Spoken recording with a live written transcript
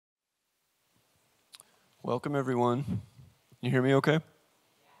Welcome, everyone. You hear me okay?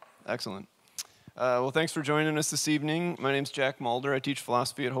 Excellent. Well, thanks for joining us this evening. My name's Jack Mulder. I teach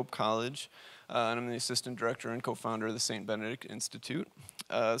philosophy at Hope College, and I'm the assistant director and co-founder of the St. Benedict Institute.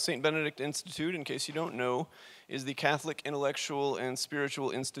 St. Benedict Institute, in case you don't know, is the Catholic intellectual and spiritual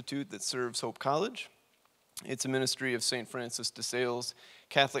institute that serves Hope College. It's a ministry of St. Francis de Sales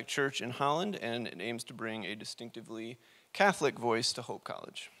Catholic Church in Holland, and it aims to bring a distinctively Catholic voice to Hope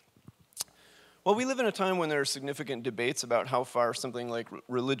College. Well, we live in a time when there are significant debates about how far something like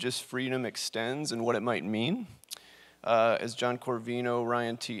religious freedom extends and what it might mean. As John Corvino,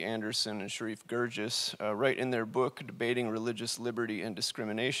 Ryan T. Anderson, and Sharif Gurgis write in their book, Debating Religious Liberty and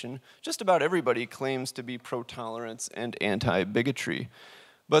Discrimination, just about everybody claims to be pro-tolerance and anti-bigotry.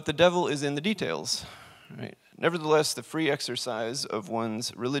 But the devil is in the details, right? Nevertheless, the free exercise of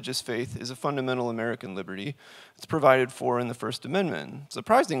one's religious faith is a fundamental American liberty. It's provided for in the First Amendment.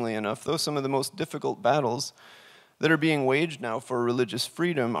 Surprisingly enough, though, some of the most difficult battles that are being waged now for religious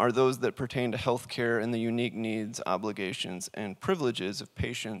freedom are those that pertain to health care and the unique needs, obligations, and privileges of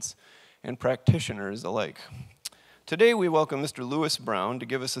patients and practitioners alike. Today, we welcome Mr. Lewis Brown to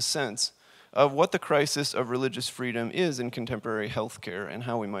give us a sense of what the crisis of religious freedom is in contemporary health care and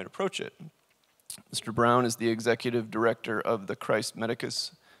how we might approach it. Mr. Brown is the executive director of the Christ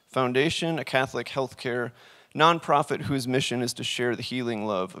Medicus Foundation, a Catholic healthcare nonprofit whose mission is to share the healing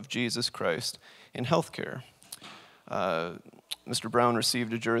love of Jesus Christ in healthcare. Mr. Brown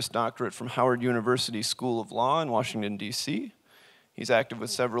received a Juris Doctorate from Howard University School of Law in Washington, D.C. He's active with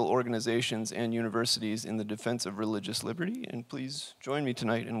several organizations and universities in the defense of religious liberty, and please join me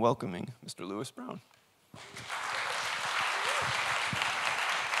tonight in welcoming Mr. Lewis Brown.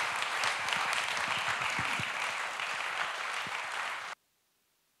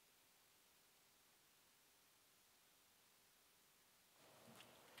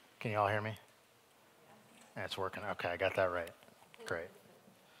 Can you all hear me? Yeah, it's working. Okay, I got that right. Great.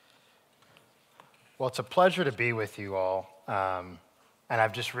 Well, it's a pleasure to be with you all, and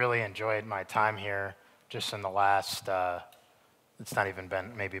I've just really enjoyed my time here just in the last, it's not even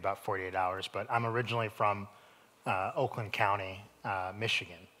been maybe about 48 hours, but I'm originally from Oakland County,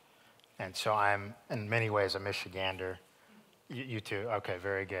 Michigan, and so I'm in many ways a Michigander. You too? Okay,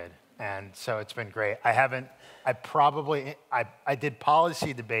 very good. And so it's been great. I did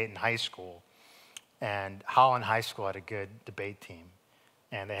policy debate in high school, and Holland High School had a good debate team,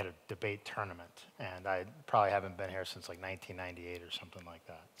 and they had a debate tournament, and I probably haven't been here since like 1998 or something like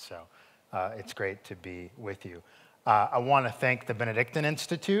that. So it's great to be with you. I want to thank the Benedictine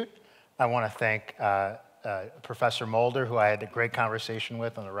Institute. I want to thank Professor Mulder, who I had a great conversation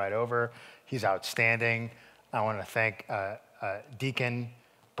with on the ride over. He's outstanding. I want to thank Deacon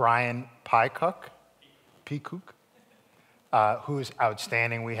Brian Peacock, who is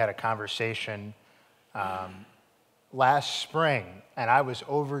outstanding. We had a conversation last spring, and I was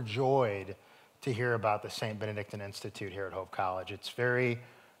overjoyed to hear about the St. Benedictine Institute here at Hope College. It's very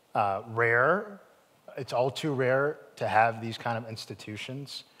rare. It's all too rare to have these kind of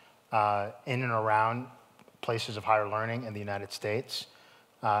institutions in and around places of higher learning in the United States.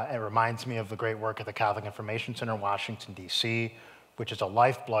 It reminds me of the great work at the Catholic Information Center in Washington, D.C., which is a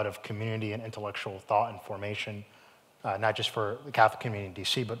lifeblood of community and intellectual thought and formation, not just for the Catholic community in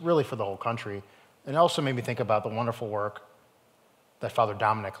D.C., but really for the whole country. And it also made me think about the wonderful work that Father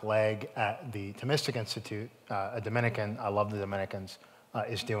Dominic Legg at the Thomistic Institute, a Dominican, I love the Dominicans,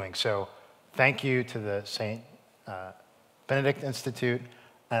 is doing. So thank you to the St. Benedict Institute.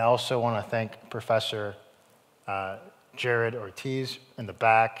 And I also want to thank Professor Jared Ortiz in the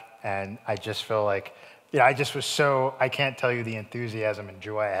back. And I just feel like, I can't tell you the enthusiasm and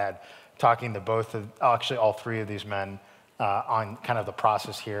joy I had talking to all three of these men on kind of the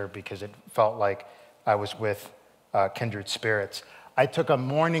process here, because it felt like I was with kindred spirits. I took a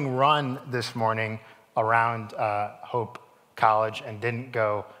morning run this morning around Hope College and didn't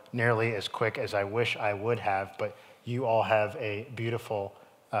go nearly as quick as I wish I would have, but you all have a beautiful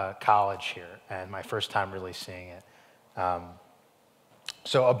college here, and my first time really seeing it.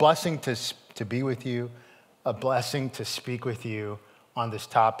 So a blessing to be with you, a blessing to speak with you on this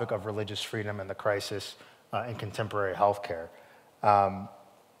topic of religious freedom and the crisis in contemporary healthcare.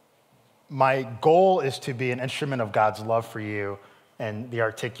 My goal is to be an instrument of God's love for you and the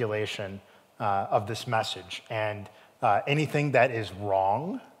articulation of this message. And anything that is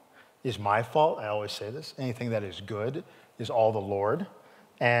wrong is my fault. I always say this. Anything that is good is all the Lord.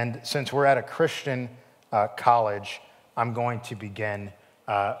 And since we're at a Christian college, I'm going to begin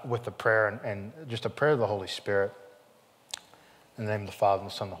with a prayer and just a prayer of the Holy Spirit. In the name of the Father, and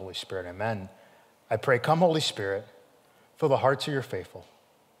the Son, and the Holy Spirit, amen. I pray, come, Holy Spirit, fill the hearts of your faithful,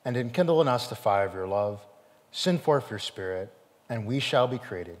 and enkindle in us the fire of your love. Send forth your Spirit, and we shall be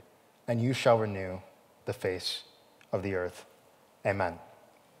created, and you shall renew the face of the earth. Amen.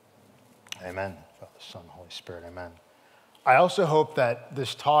 Amen. Father, Son, Holy Spirit, amen. I also hope that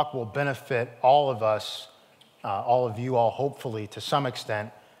this talk will benefit all of us, all of you all, hopefully, to some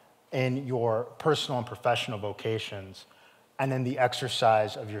extent, in your personal and professional vocations, and in the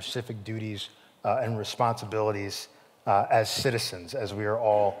exercise of your civic duties and responsibilities as citizens, as we are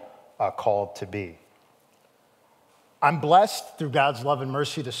all called to be. I'm blessed through God's love and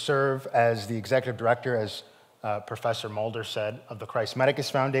mercy to serve as the executive director, as Professor Mulder said, of the Christ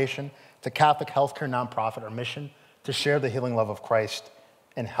Medicus Foundation. It's a Catholic healthcare nonprofit. Our mission to share the healing love of Christ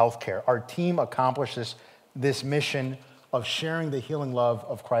in healthcare. Our team accomplishes this mission of sharing the healing love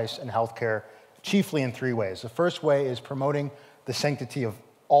of Christ in healthcare chiefly in three ways. The first way is promoting the sanctity of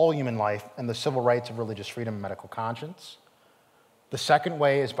all human life and the civil rights of religious freedom and medical conscience. The second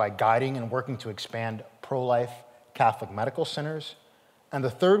way is by guiding and working to expand pro-life Catholic medical centers. And the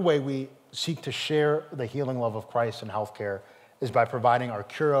third way we seek to share the healing love of Christ in healthcare is by providing our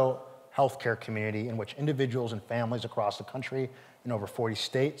Curo healthcare community, in which individuals and families across the country in over 40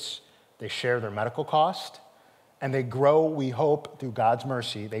 states, they share their medical cost, and they grow, we hope, through God's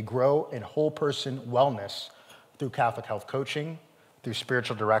mercy, they grow in whole person wellness through Catholic health coaching, through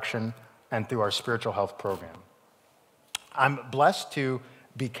spiritual direction, and through our spiritual health program. I'm blessed to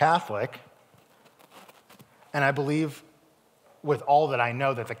be Catholic, and I believe with all that I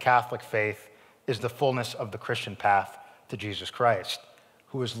know that the Catholic faith is the fullness of the Christian path to Jesus Christ,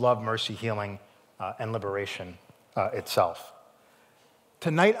 who is love, mercy, healing, and liberation itself.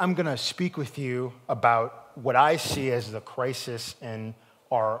 Tonight, I'm going to speak with you about what I see as the crisis in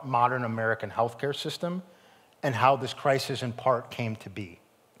our modern American healthcare system and how this crisis in part came to be.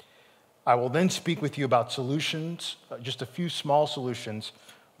 I will then speak with you about solutions, just a few small solutions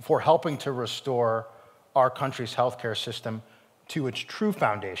for helping to restore our country's healthcare system to its true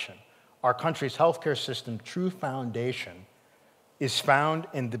foundation. Our country's healthcare system true foundation is found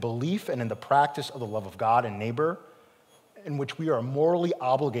in the belief and in the practice of the love of God and neighbor, in which we are morally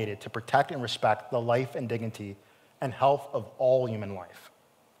obligated to protect and respect the life and dignity and health of all human life.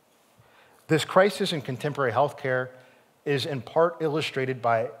 This crisis in contemporary healthcare is in part illustrated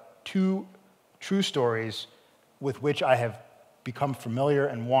by two true stories with which I have become familiar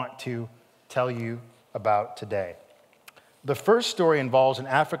and want to tell you about today. The first story involves an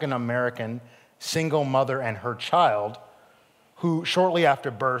African-American single mother and her child who shortly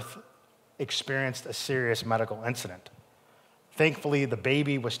after birth experienced a serious medical incident. Thankfully, the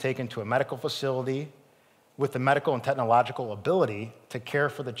baby was taken to a medical facility with the medical and technological ability to care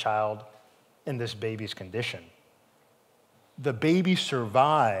for the child in this baby's condition. The baby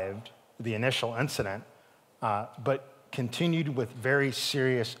survived the initial incident, but continued with very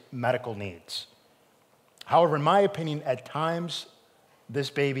serious medical needs. However, in my opinion, at times, this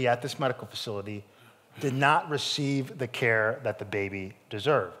baby at this medical facility did not receive the care that the baby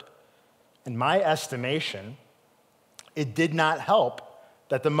deserved. In my estimation, it did not help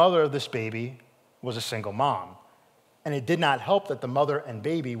that the mother of this baby was a single mom. And it did not help that the mother and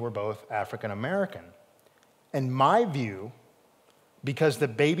baby were both African American. In my view, because the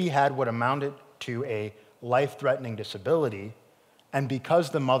baby had what amounted to a life-threatening disability, and because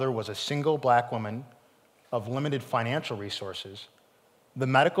the mother was a single black woman of limited financial resources, the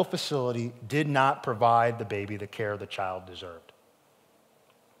medical facility did not provide the baby the care the child deserved.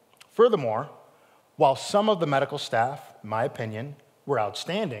 Furthermore, while some of the medical staff, in my opinion, were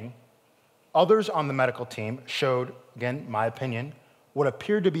outstanding, others on the medical team showed, again, my opinion, what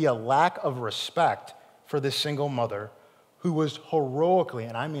appeared to be a lack of respect for this single mother who was heroically,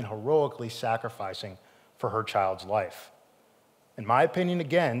 and I mean heroically, sacrificing for her child's life. In my opinion,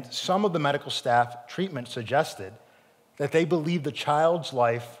 again, some of the medical staff treatment suggested that they believed the child's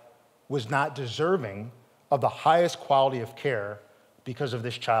life was not deserving of the highest quality of care because of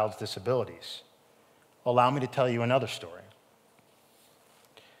this child's disabilities. Allow me to tell you another story.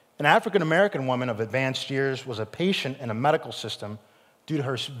 An African-American woman of advanced years was a patient in a medical system due to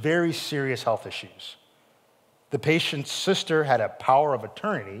her very serious health issues. The patient's sister had a power of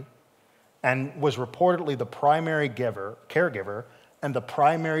attorney and was reportedly the primary caregiver and the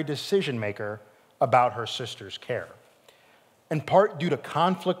primary decision maker about her sister's care. In part due to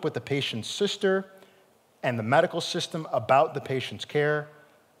conflict with the patient's sister and the medical system about the patient's care,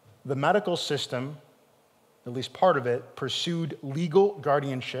 the medical system, at least part of it, pursued legal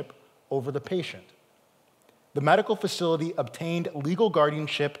guardianship over the patient. The medical facility obtained legal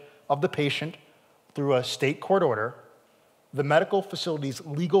guardianship of the patient through a state court order. The medical facility's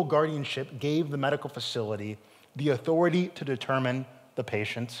legal guardianship gave the medical facility the authority to determine the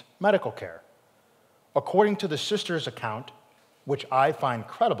patient's medical care. According to the sister's account, which I find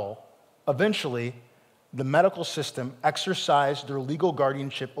credible, eventually the medical system exercised their legal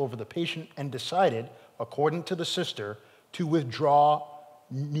guardianship over the patient and decided, according to the sister, to withdraw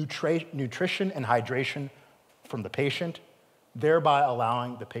nutrition and hydration from the patient, thereby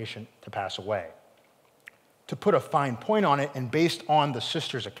allowing the patient to pass away. To put a fine point on it, and based on the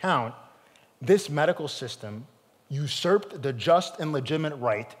sister's account, this medical system usurped the just and legitimate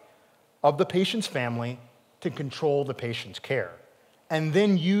right of the patient's family to control the patient's care, and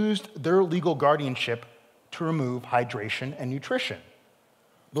then used their legal guardianship to remove hydration and nutrition.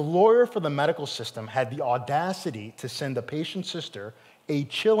 The lawyer for the medical system had the audacity to send the patient's sister a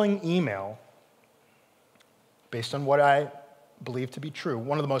chilling email, based on what I believe to be true,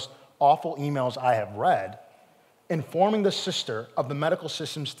 one of the most awful emails I have read, informing the sister of the medical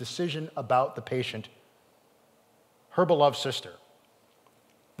system's decision about the patient, her beloved sister.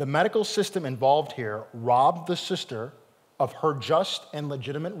 The medical system involved here robbed the sister of her just and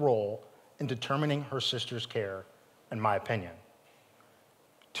legitimate role in determining her sister's care, in my opinion.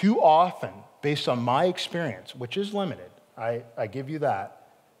 Too often, based on my experience, which is limited, I give you that,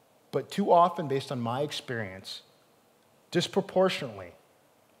 but too often, based on my experience, disproportionately,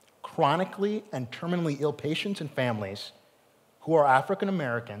 chronically and terminally ill patients and families who are African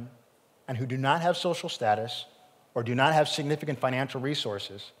American and who do not have social status or do not have significant financial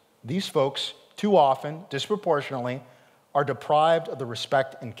resources, these folks, too often, disproportionately, are deprived of the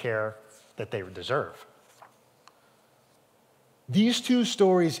respect and care that they deserve. These two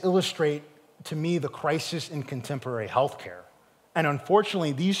stories illustrate to me the crisis in contemporary healthcare. And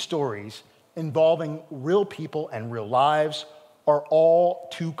unfortunately, these stories involving real people and real lives are all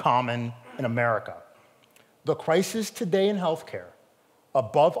too common in America. The crisis today in healthcare,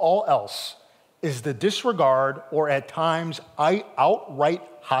 above all else, is the disregard or at times outright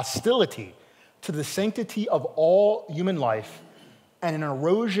hostility to the sanctity of all human life and an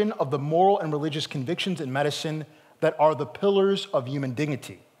erosion of the moral and religious convictions in medicine that are the pillars of human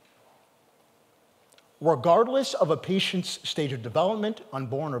dignity. Regardless of a patient's stage of development,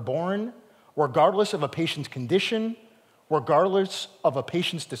 unborn or born, regardless of a patient's condition, regardless of a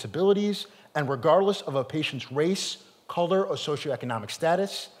patient's disabilities, and regardless of a patient's race, color, or socioeconomic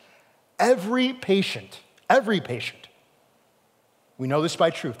status, every patient, we know this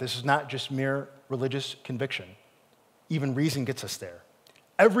by truth, this is not just mere religious conviction, even reason gets us there.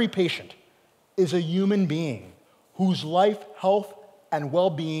 Every patient is a human being whose life, health, and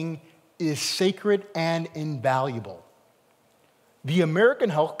well-being is sacred and invaluable. The American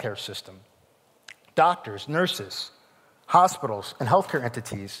healthcare system, doctors, nurses, hospitals, and healthcare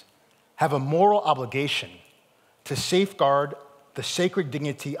entities have a moral obligation to safeguard the sacred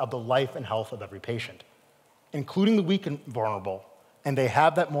dignity of the life and health of every patient, including the weak and vulnerable, and they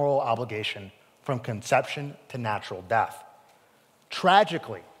have that moral obligation from conception to natural death.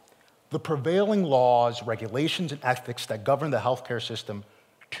 Tragically, the prevailing laws, regulations, and ethics that govern the healthcare system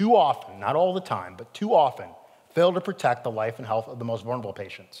too often, not all the time, but too often, fail to protect the life and health of the most vulnerable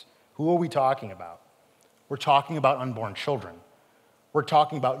patients. Who are we talking about? We're talking about unborn children. We're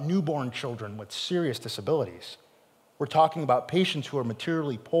talking about newborn children with serious disabilities. We're talking about patients who are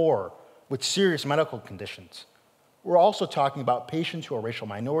materially poor with serious medical conditions. We're also talking about patients who are racial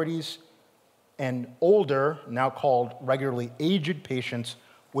minorities and older, now called regularly aged patients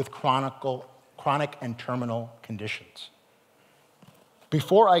with chronic and terminal conditions.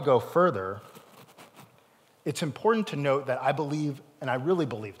 Before I go further, it's important to note that I believe, and I really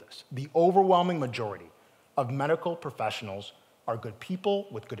believe this, the overwhelming majority of medical professionals are good people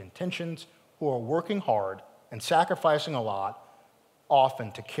with good intentions who are working hard and sacrificing a lot,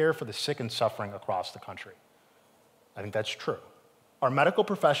 often to care for the sick and suffering across the country. I think that's true. Our medical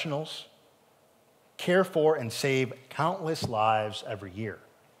professionals care for and save countless lives every year.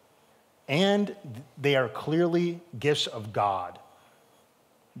 And they are clearly gifts of God.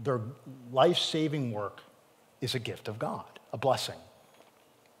 Their life-saving work is a gift of God, a blessing.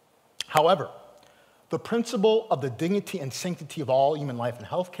 However, the principle of the dignity and sanctity of all human life in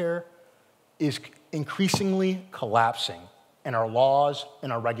healthcare is increasingly collapsing in our laws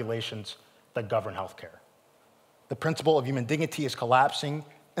and our regulations that govern healthcare. The principle of human dignity is collapsing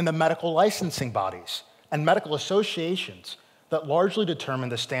in the medical licensing bodies and medical associations that largely determine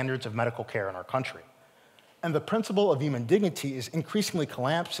the standards of medical care in our country. And the principle of human dignity is increasingly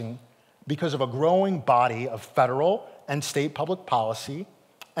collapsing because of a growing body of federal and state public policy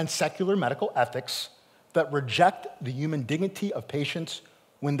and secular medical ethics that reject the human dignity of patients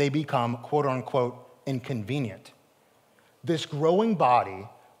when they become, quote unquote, inconvenient. This growing body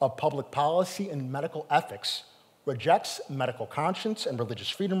of public policy and medical ethics rejects medical conscience and religious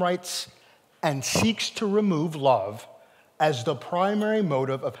freedom rights and seeks to remove love as the primary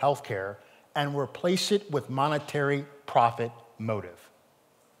motive of healthcare and replace it with monetary profit motive.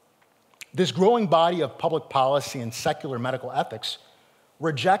 This growing body of public policy and secular medical ethics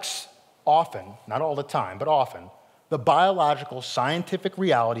rejects often, not all the time, but often, the biological scientific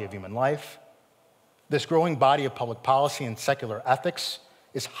reality of human life. This growing body of public policy and secular ethics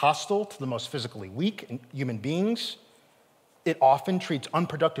is hostile to the most physically weak in human beings. It often treats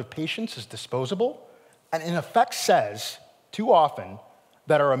unproductive patients as disposable, and in effect says, too often,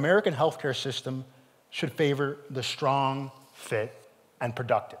 that our American healthcare system should favor the strong, fit, and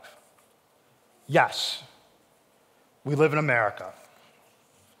productive. Yes, we live in America.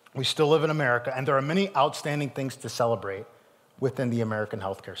 We still live in America, and there are many outstanding things to celebrate within the American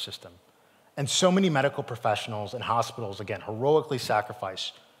healthcare system. And so many medical professionals and hospitals, again, heroically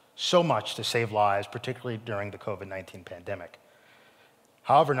sacrifice so much to save lives, particularly during the COVID-19 pandemic.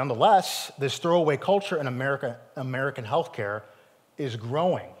 However, nonetheless, this throwaway culture in American healthcare is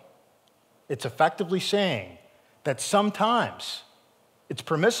growing. It's effectively saying that sometimes it's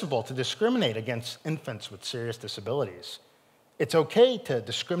permissible to discriminate against infants with serious disabilities. It's okay to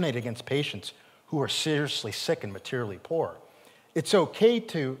discriminate against patients who are seriously sick and materially poor. It's okay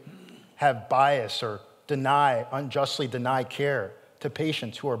to have bias or unjustly deny care to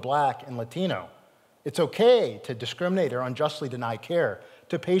patients who are Black and Latino. It's okay to discriminate or unjustly deny care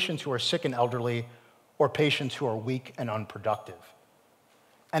to patients who are sick and elderly or patients who are weak and unproductive.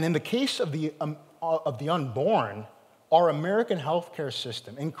 And in the case of the unborn, our American healthcare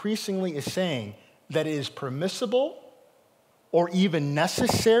system increasingly is saying that it is permissible or even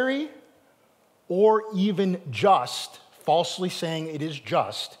necessary or even just, falsely saying it is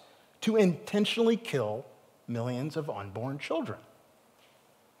just, to intentionally kill millions of unborn children.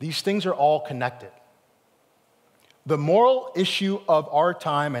 These things are all connected. The moral issue of our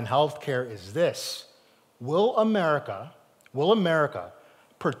time in healthcare is this: will America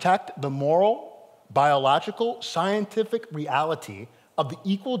protect the moral, biological, scientific reality of the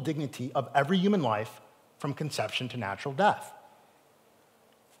equal dignity of every human life from conception to natural death?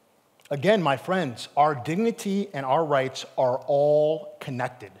 Again, my friends, our dignity and our rights are all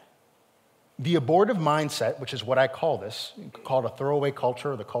connected. The abortive mindset, which is what I call this, you could call it a throwaway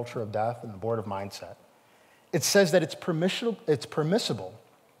culture or the culture of death, an abortive mindset, it says that it's permissible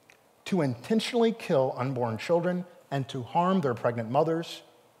to intentionally kill unborn children and to harm their pregnant mothers.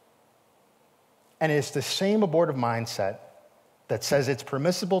 And it's the same abortive mindset that says it's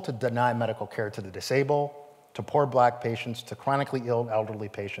permissible to deny medical care to the disabled, to poor Black patients, to chronically ill elderly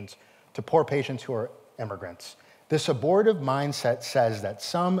patients, to poor patients who are immigrants. This abortive mindset says that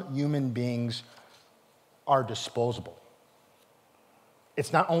some human beings are disposable.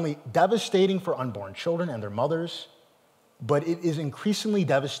 It's not only devastating for unborn children and their mothers, but it is increasingly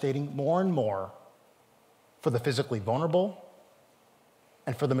devastating more and more for the physically vulnerable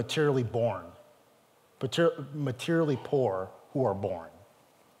and for the materially poor who are born.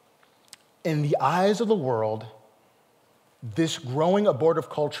 In the eyes of the world, this growing abortive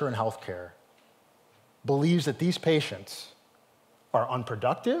culture in healthcare believes that these patients are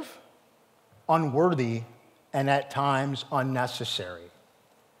unproductive, unworthy, and at times unnecessary.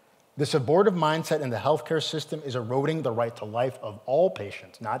 This abortive mindset in the healthcare system is eroding the right to life of all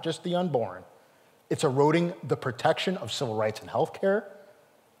patients, not just the unborn. It's eroding the protection of civil rights in healthcare,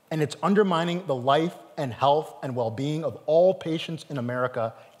 and it's undermining the life and health and well-being of all patients in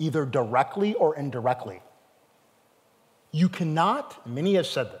America, either directly or indirectly. You cannot, many have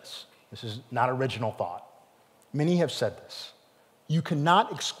said this is not original thought, many have said this, you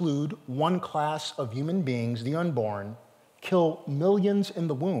cannot exclude one class of human beings, the unborn, kill millions in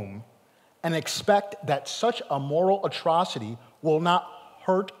the womb, and expect that such a moral atrocity will not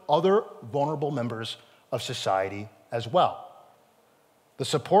hurt other vulnerable members of society as well. The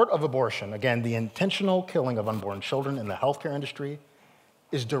support of abortion, again, the intentional killing of unborn children in the healthcare industry,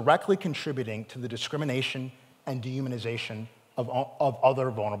 is directly contributing to the discrimination and dehumanization of other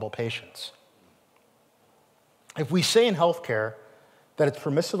vulnerable patients. If we say in healthcare that it's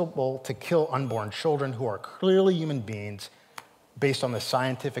permissible to kill unborn children who are clearly human beings based on the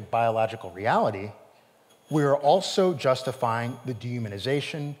scientific biological reality, we are also justifying the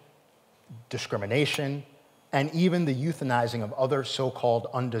dehumanization, discrimination, and even the euthanizing of other so-called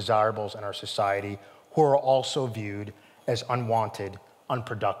undesirables in our society who are also viewed as unwanted,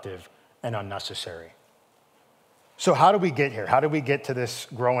 unproductive, and unnecessary. So how do we get here? How do we get to this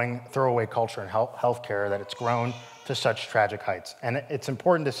growing throwaway culture in healthcare that it's grown to such tragic heights? And it's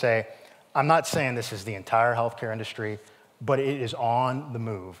important to say, I'm not saying this is the entire healthcare industry, but it is on the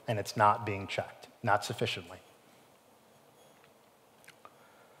move and it's not being checked, not sufficiently.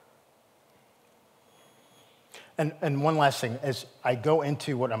 And one last thing, as I go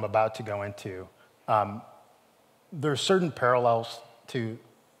into what I'm about to go into, there are certain parallels to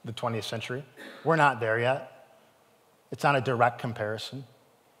the 20th century. We're not there yet. It's not a direct comparison.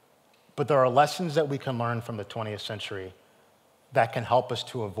 But there are lessons that we can learn from the 20th century that can help us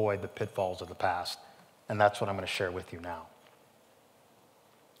to avoid the pitfalls of the past. And that's what I'm going to share with you now.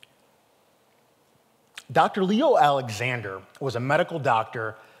 Dr. Leo Alexander was a medical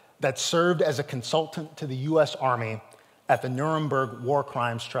doctor that served as a consultant to the US Army at the Nuremberg War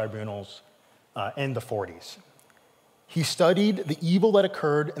Crimes Tribunals in the 40s. He studied the evil that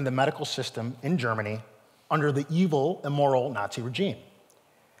occurred in the medical system in Germany under the evil, immoral Nazi regime.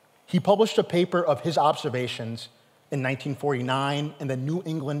 He published a paper of his observations in 1949 in the New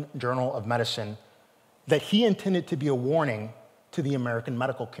England Journal of Medicine that he intended to be a warning to the American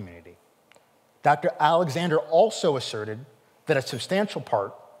medical community. Dr. Alexander also asserted that a substantial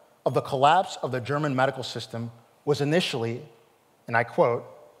part of the collapse of the German medical system was initially, and I quote,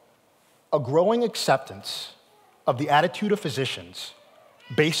 a growing acceptance of the attitude of physicians,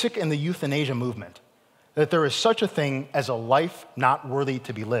 basic in the euthanasia movement, that there is such a thing as a life not worthy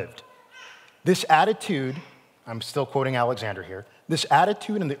to be lived. This attitude, I'm still quoting Alexander here, this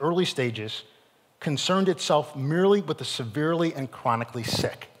attitude in the early stages concerned itself merely with the severely and chronically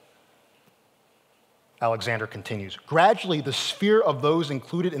sick. Alexander continues, gradually the sphere of those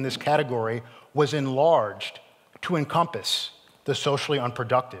included in this category was enlarged to encompass the socially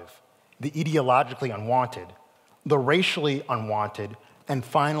unproductive, the ideologically unwanted, the racially unwanted, and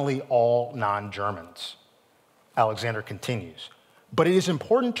finally all non-Germans. Alexander continues, but it is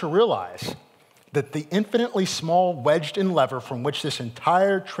important to realize that the infinitely small wedged-in lever from which this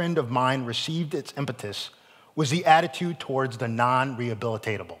entire trend of mind received its impetus was the attitude towards the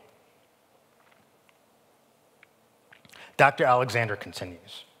non-rehabilitatable. Dr. Alexander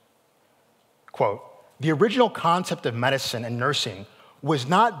continues, quote, the original concept of medicine and nursing was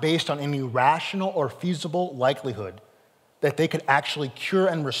not based on any rational or feasible likelihood that they could actually cure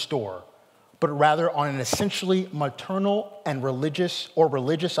and restore, but rather on an essentially maternal and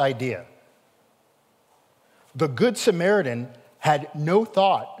religious idea. The Good Samaritan had no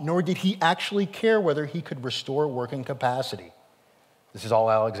thought, nor did he actually care whether he could restore working capacity. This is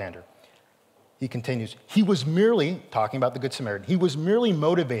all Alexander. He continues, he was merely, talking about the Good Samaritan, he was merely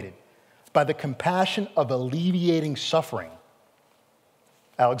motivated by the compassion of alleviating suffering.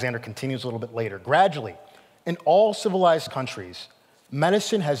 Alexander continues a little bit later. Gradually, in all civilized countries,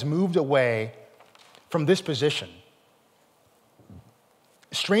 medicine has moved away from this position.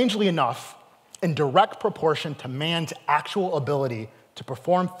 Strangely enough, in direct proportion to man's actual ability to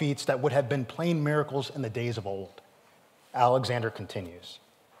perform feats that would have been plain miracles in the days of old. Alexander continues.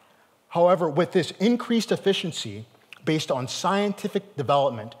 However, with this increased efficiency based on scientific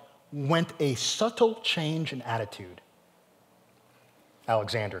development went a subtle change in attitude.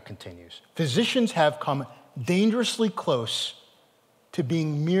 Alexander continues. Physicians have come dangerously close to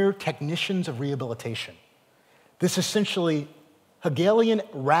being mere technicians of rehabilitation. This essentially Hegelian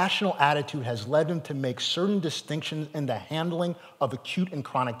rational attitude has led them to make certain distinctions in the handling of acute and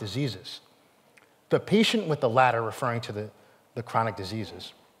chronic diseases. The patient with the latter, referring to the chronic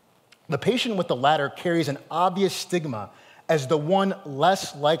diseases, the patient with the latter carries an obvious stigma as the one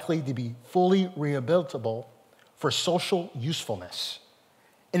less likely to be fully rehabilitable for social usefulness.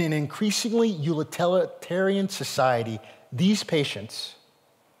 In an increasingly utilitarian society, these patients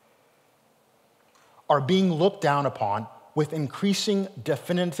are being looked down upon with increasing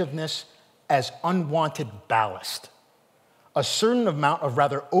definitiveness as unwanted ballast. A certain amount of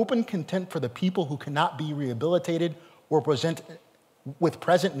rather open contempt for the people who cannot be rehabilitated or with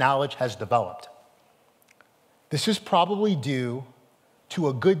present knowledge has developed. This is probably due to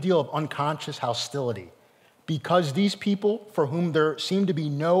a good deal of unconscious hostility because these people, for whom there seem to be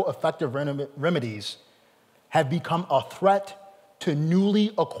no effective remedies, have become a threat to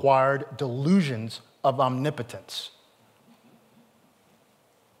newly acquired delusions of omnipotence.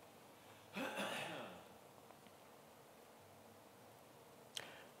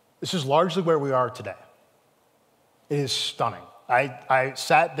 This is largely where we are today. It is stunning. I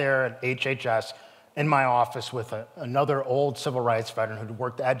sat there at HHS in my office with another old civil rights veteran who'd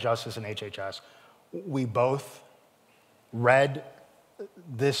worked at Justice in HHS. We both read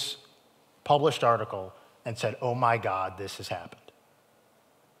this published article and said, oh my God, this has happened.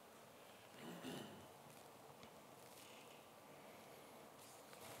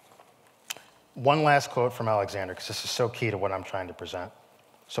 One last quote from Alexander, because this is so key to what I'm trying to present.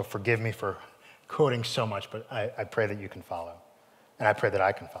 So forgive me for quoting so much, but I pray that you can follow. And I pray that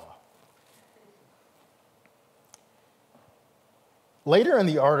I can follow. Later in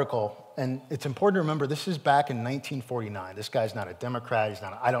the article, and it's important to remember this is back in 1949. This guy's not a Democrat.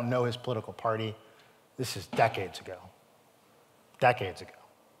 I don't know his political party. This is decades ago. Decades ago.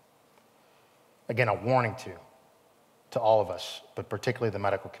 Again, a warning to all of us, but particularly the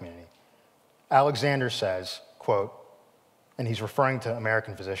medical community. Alexander says, quote, and he's referring to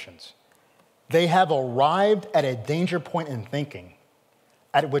American physicians, "They have arrived at a danger point in thinking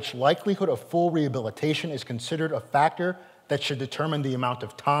at which likelihood of full rehabilitation is considered a factor that should determine the amount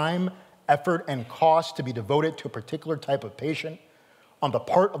of time, effort, and cost to be devoted to a particular type of patient on the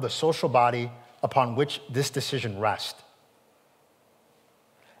part of the social body upon which this decision rests.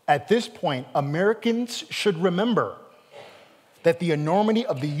 At this point, Americans should remember that the enormity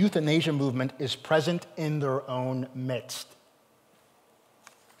of the euthanasia movement is present in their own midst."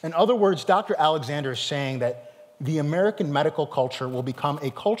 In other words, Dr. Alexander is saying that the American medical culture will become a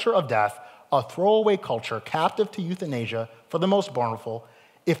culture of death, a throwaway culture captive to euthanasia for the most vulnerable,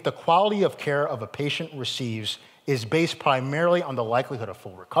 if the quality of care of a patient receives is based primarily on the likelihood of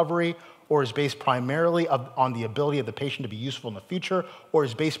full recovery, or is based primarily on the ability of the patient to be useful in the future, or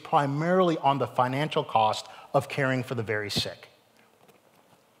is based primarily on the financial cost of caring for the very sick.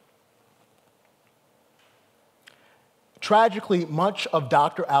 Tragically, much of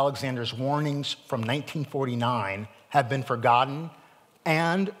Dr. Alexander's warnings from 1949 have been forgotten,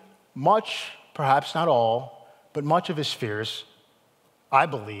 and much, perhaps not all, but much of his fears, I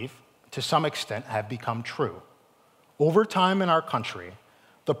believe, to some extent, have become true. Over time in our country,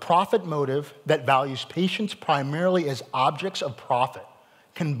 the profit motive that values patients primarily as objects of profit,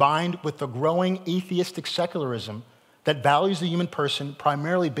 combined with the growing atheistic secularism that values the human person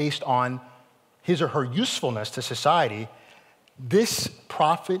primarily based on his or her usefulness to society, this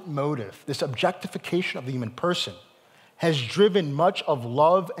profit motive, this objectification of the human person, has driven much of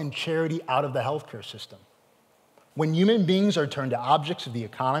love and charity out of the healthcare system. When human beings are turned to objects of the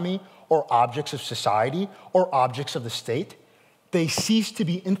economy, or objects of society, or objects of the state, they cease to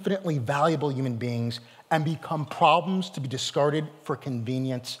be infinitely valuable human beings and become problems to be discarded for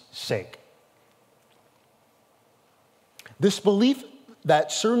convenience sake. This belief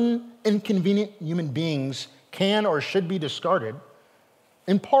that certain inconvenient human beings can or should be discarded,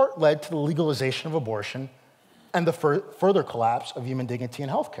 in part led to the legalization of abortion and the further collapse of human dignity in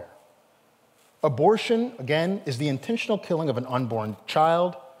healthcare. Abortion, again, is the intentional killing of an unborn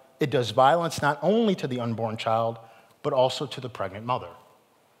child. It does violence not only to the unborn child, but also to the pregnant mother.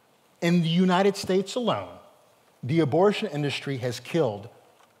 In the United States alone, the abortion industry has killed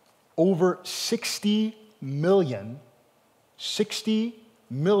over 60 million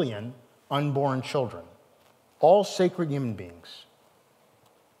unborn children, all sacred human beings.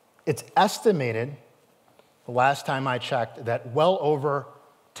 It's estimated, the last time I checked, that well over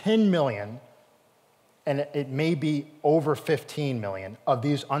 10 million, and it may be over 15 million, of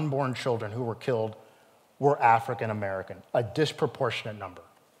these unborn children who were killed were African American, a disproportionate number.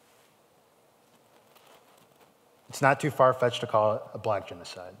 It's not too far-fetched to call it a black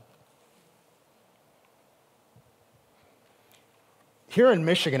genocide. Here in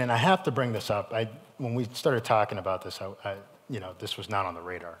Michigan, and I have to bring this up, when we started talking about this, this was not on the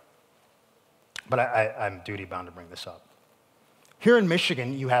radar. But I'm duty-bound to bring this up. Here in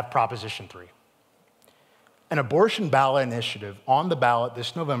Michigan, you have Proposition 3, an abortion ballot initiative on the ballot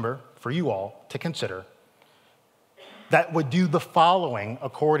this November for you all to consider that would do the following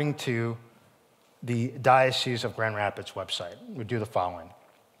according to the Diocese of Grand Rapids website. It would do the following,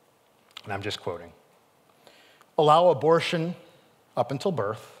 and I'm just quoting. Allow abortion up until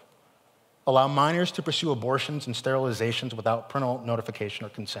birth, allow minors to pursue abortions and sterilizations without parental notification or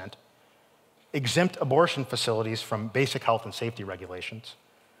consent, exempt abortion facilities from basic health and safety regulations,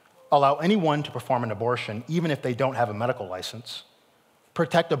 allow anyone to perform an abortion even if they don't have a medical license,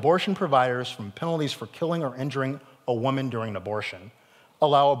 protect abortion providers from penalties for killing or injuring a woman during an abortion,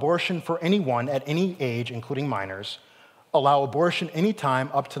 allow abortion for anyone at any age, including minors, allow abortion anytime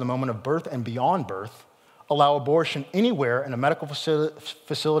up to the moment of birth and beyond birth, allow abortion anywhere in a medical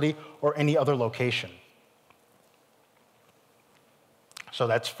facility or any other location. So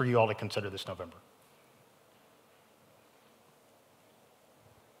that's for you all to consider this November.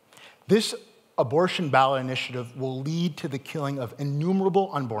 This abortion ballot initiative will lead to the killing of innumerable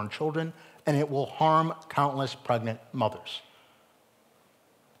unborn children, and it will harm countless pregnant mothers.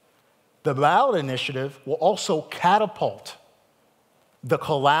 The ballot initiative will also catapult the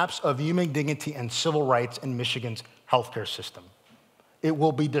collapse of human dignity and civil rights in Michigan's healthcare system. It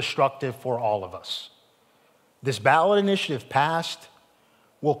will be destructive for all of us. This ballot initiative passed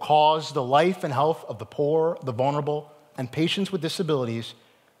will cause the life and health of the poor, the vulnerable, and patients with disabilities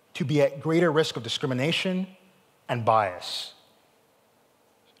to be at greater risk of discrimination and bias.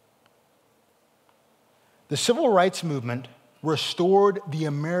 The civil rights movement restored the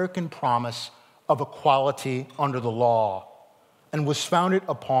American promise of equality under the law and was founded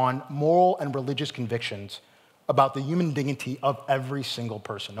upon moral and religious convictions about the human dignity of every single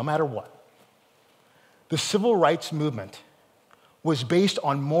person, no matter what. The civil rights movement was based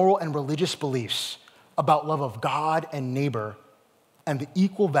on moral and religious beliefs about love of God and neighbor and the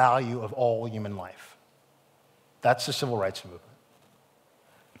equal value of all human life. That's the civil rights movement.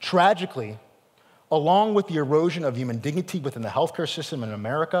 Tragically, along with the erosion of human dignity within the healthcare system in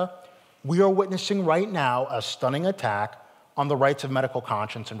America, we are witnessing right now a stunning attack on the rights of medical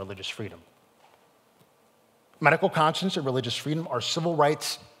conscience and religious freedom. Medical conscience and religious freedom are civil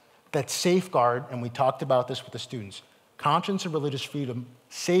rights that safeguard, and we talked about this with the students, conscience and religious freedom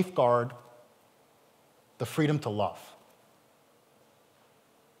safeguard the freedom to love,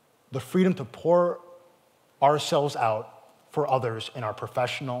 the freedom to pour ourselves out for others in our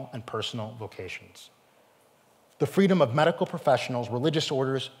professional and personal vocations, the freedom of medical professionals, religious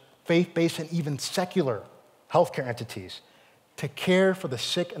orders, faith-based, and even secular healthcare entities to care for the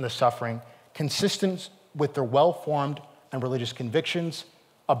sick and the suffering, consistent with their well-formed and religious convictions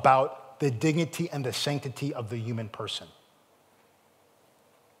about the dignity and the sanctity of the human person.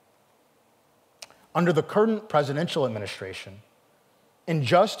 Under the current presidential administration, in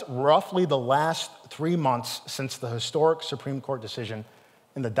just roughly the last 3 months since the historic Supreme Court decision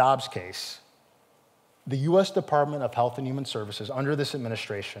in the Dobbs case, the U.S. Department of Health and Human Services under this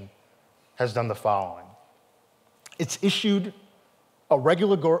administration has done the following. It's issued a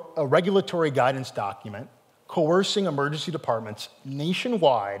regulatory guidance document coercing emergency departments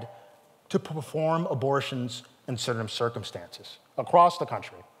nationwide to perform abortions in certain circumstances across the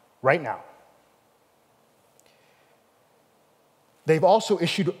country right now. They've also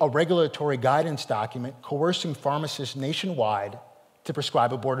issued a regulatory guidance document coercing pharmacists nationwide to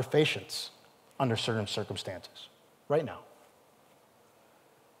prescribe abortifacients under certain circumstances right now.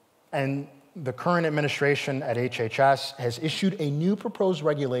 And the current administration at HHS has issued a new proposed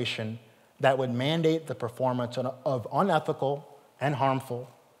regulation that would mandate the performance of unethical and harmful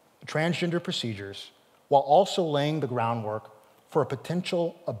transgender procedures while also laying the groundwork for a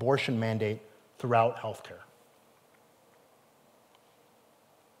potential abortion mandate throughout healthcare.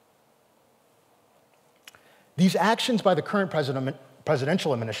 These actions by the current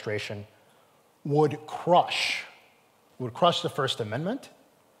presidential administration would crush the First Amendment.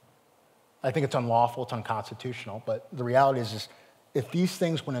 I think it's unlawful, it's unconstitutional, but the reality is if these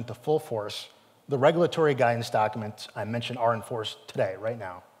things went into full force, the regulatory guidance documents I mentioned are enforced today, right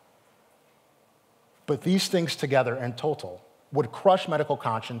now. But these things together in total would crush medical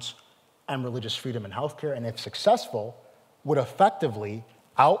conscience and religious freedom in healthcare, and if successful, would effectively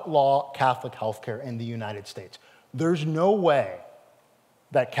outlaw Catholic healthcare in the United States. There's no way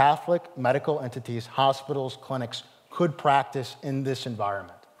that Catholic medical entities, hospitals, clinics could practice in this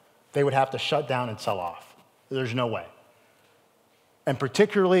environment. They would have to shut down and sell off. There's no way. And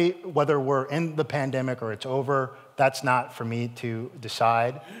particularly whether we're in the pandemic or it's over, that's not for me to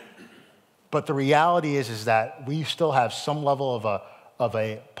decide. But the reality is that we still have some level of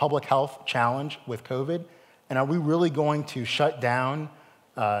a public health challenge with COVID. And are we really going to shut down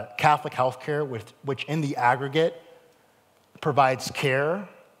Catholic healthcare, which in the aggregate provides care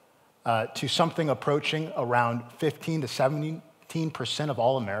to something approaching around 15 to 17% of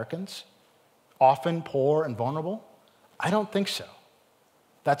all Americans, often poor and vulnerable? I don't think so.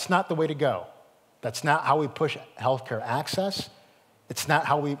 That's not the way to go. That's not how we push healthcare access. It's not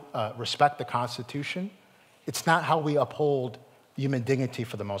how we respect the Constitution. It's not how we uphold human dignity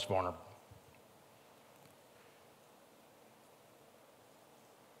for the most vulnerable.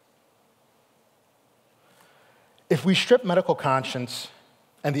 If we strip medical conscience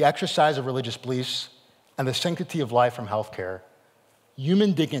and the exercise of religious beliefs and the sanctity of life from healthcare,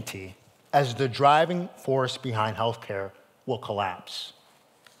 human dignity as the driving force behind healthcare will collapse.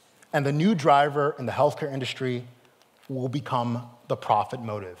 And the new driver in the healthcare industry will become the profit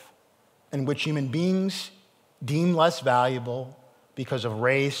motive, in which human beings deemed less valuable because of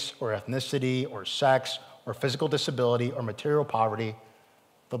race or ethnicity or sex or physical disability or material poverty,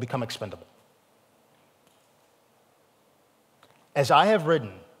 they'll become expendable. As I have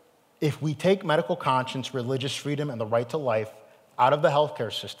written, if we take medical conscience, religious freedom, and the right to life out of the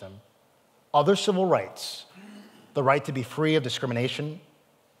healthcare system, other civil rights, the right to be free of discrimination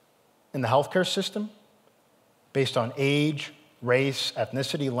in the healthcare system based on age, race,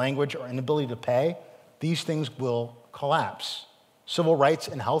 ethnicity, language, or inability to pay, these things will collapse. Civil rights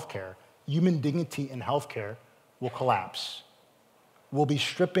in healthcare, human dignity in healthcare will collapse. We'll be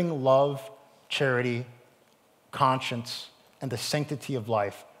stripping love, charity, conscience, and the sanctity of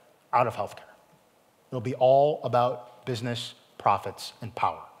life out of healthcare. It'll be all about business, profits, and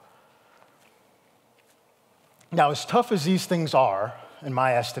power. Now, as tough as these things are, in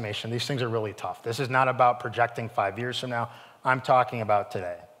my estimation, these things are really tough. This is not about projecting 5 years from now. I'm talking about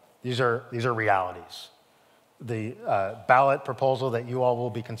today. These are realities. The ballot proposal that you all will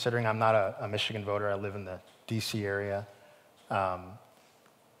be considering, I'm not a Michigan voter. I live in the DC area.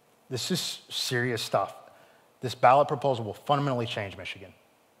 This is serious stuff. This ballot proposal will fundamentally change Michigan.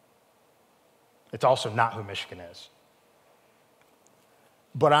 It's also not who Michigan is.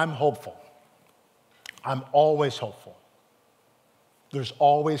 But I'm hopeful. I'm always hopeful. There's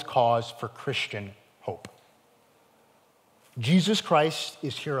always cause for Christian hope. Jesus Christ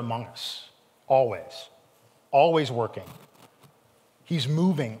is here among us, always working. He's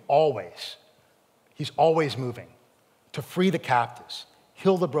moving always. He's always moving to free the captives,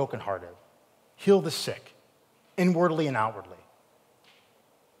 heal the brokenhearted, heal the sick, inwardly and outwardly.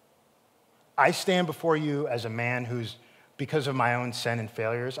 I stand before you as a man who's, because of my own sin and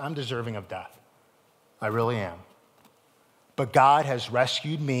failures, I'm deserving of death. I really am. But God has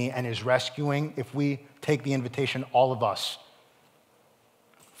rescued me and is rescuing, if we take the invitation, all of us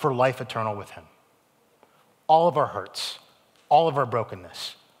for life eternal with him. All of our hurts, all of our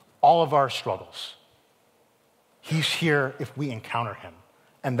brokenness, all of our struggles. He's here if we encounter him,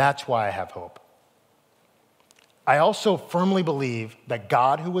 and that's why I have hope. I also firmly believe that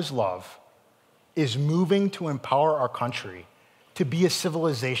God, who is love, is moving to empower our country to be a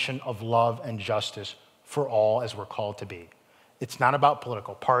civilization of love and justice for all, as we're called to be. It's not about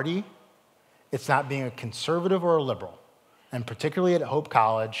political party. It's not being a conservative or a liberal. And particularly at Hope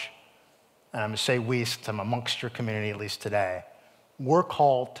College, and I'm going to say we, since I'm amongst your community at least today, we're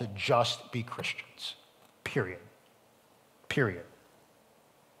called to just be Christians, period. Period.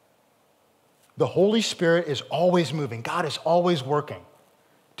 The Holy Spirit is always moving. God is always working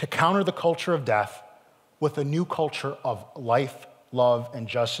to counter the culture of death with a new culture of life, love, and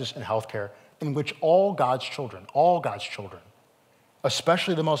justice and healthcare, in which all God's children,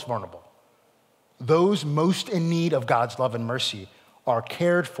 especially the most vulnerable, those most in need of God's love and mercy, are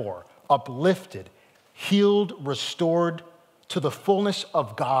cared for, uplifted, healed, restored to the fullness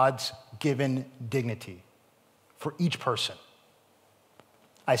of God's given dignity for each person.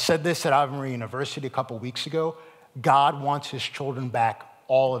 I said this at Ave Maria University a couple weeks ago. God wants his children back,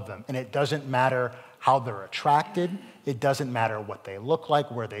 all of them. And it doesn't matter how they're attracted. It doesn't matter what they look like,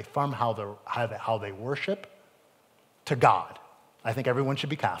 where they're from, how they worship. To God. I think everyone should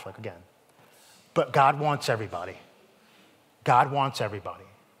be Catholic, again. But God wants everybody. God wants everybody.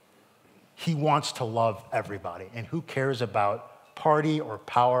 He wants to love everybody. And who cares about party or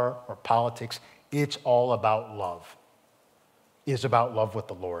power or politics? It's all about love. It's about love with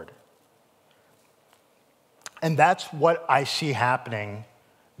the Lord. And that's what I see happening.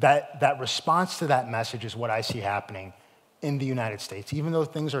 That response to that message is what I see happening in the United States, even though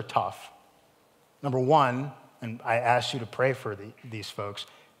things are tough. Number one, and I asked you to pray for these folks,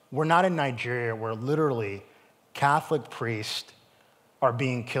 we're not in Nigeria where literally Catholic priests are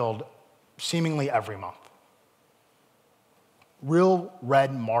being killed seemingly every month. Real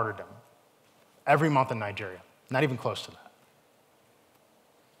red martyrdom every month in Nigeria. Not even close to that.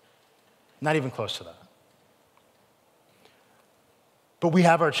 Not even close to that. But we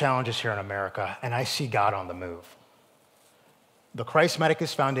have our challenges here in America, and I see God on the move. The Christ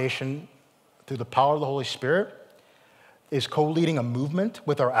Medicus Foundation, through the power of the Holy Spirit, is co-leading a movement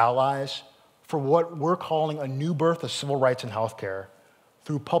with our allies for what we're calling a new birth of civil rights and healthcare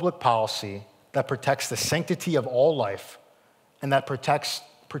through public policy that protects the sanctity of all life and that protects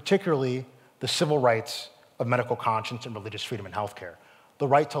particularly the civil rights of medical conscience and religious freedom in healthcare. The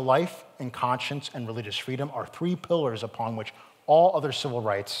right to life and conscience and religious freedom are three pillars upon which all other civil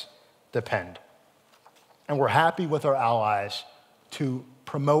rights depend. And we're happy with our allies to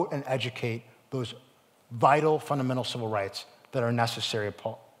promote and educate those vital fundamental civil rights that are necessary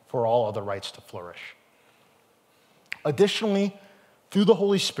for all other rights to flourish. Additionally, through the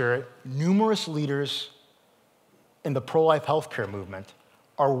Holy Spirit, numerous leaders in the pro-life healthcare movement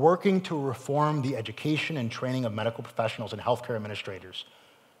are working to reform the education and training of medical professionals and healthcare administrators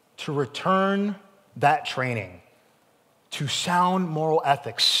to return that training to sound moral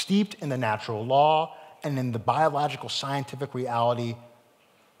ethics steeped in the natural law and in the biological scientific reality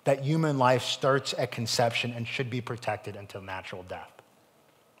that human life starts at conception and should be protected until natural death.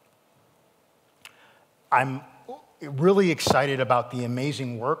 I'm really excited about the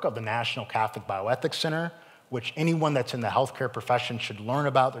amazing work of the National Catholic Bioethics Center, which anyone that's in the healthcare profession should learn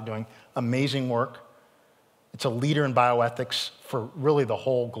about. They're doing amazing work. It's a leader in bioethics for really the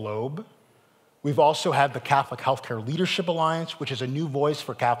whole globe. We've also had the Catholic Healthcare Leadership Alliance, which is a new voice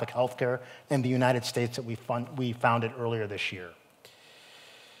for Catholic healthcare in the United States that we founded earlier this year.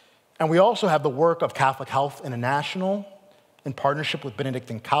 And we also have the work of Catholic Health International in partnership with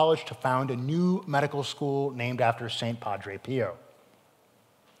Benedictine College to found a new medical school named after St. Padre Pio.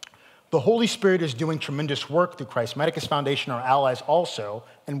 The Holy Spirit is doing tremendous work through Christ Medicus Foundation, our allies also,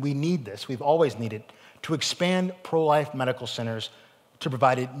 and we need this, we've always needed, to expand pro-life medical centers to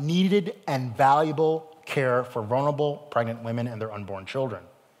provide needed and valuable care for vulnerable pregnant women and their unborn children.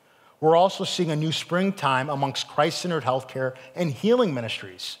 We're also seeing a new springtime amongst Christ-centered healthcare and healing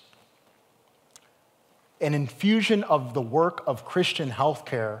ministries. An infusion of the work of Christian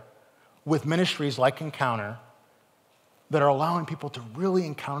healthcare with ministries like Encounter that are allowing people to really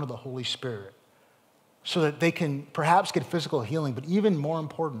encounter the Holy Spirit so that they can perhaps get physical healing, but even more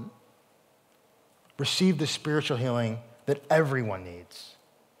important, receive the spiritual healing that everyone needs.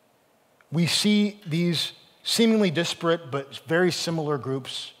 We see these seemingly disparate but very similar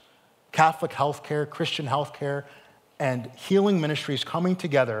groups, Catholic healthcare, Christian healthcare, and healing ministries coming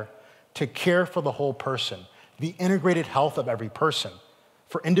together to care for the whole person, the integrated health of every person,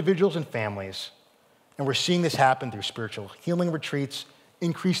 for individuals and families. And we're seeing this happen through spiritual healing retreats,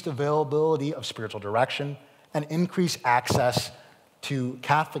 increased availability of spiritual direction, and increased access to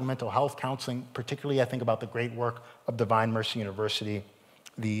Catholic mental health counseling. Particularly, I think about the great work of Divine Mercy University,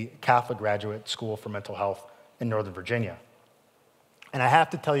 the Catholic Graduate School for Mental Health in Northern Virginia. And I have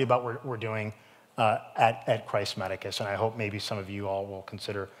to tell you about what we're doing at Christ Medicus, and I hope maybe some of you all will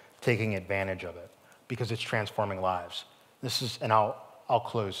consider taking advantage of it because it's transforming lives. And I'll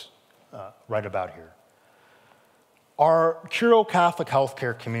close right about here. Our Curo Catholic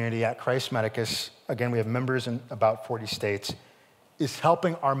healthcare community at Christ Medicus, again, we have members in about 40 states, is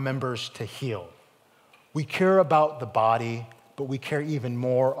helping our members to heal. We care about the body, but we care even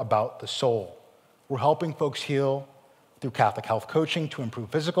more about the soul. We're helping folks heal through Catholic health coaching to improve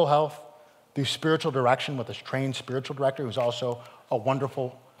physical health, through spiritual direction with a trained spiritual director who's also a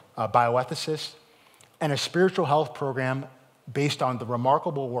wonderful bioethicist, and a spiritual health program based on the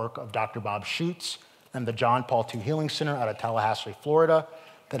remarkable work of Dr. Bob Schutz and the John Paul II Healing Center out of Tallahassee, Florida,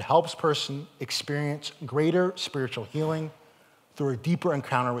 that helps person experience greater spiritual healing through a deeper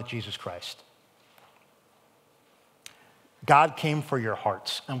encounter with Jesus Christ. God came for your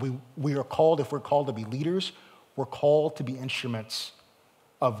hearts, and we are called, if we're called to be leaders, we're called to be instruments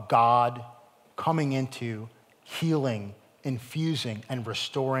of God coming into healing, infusing, and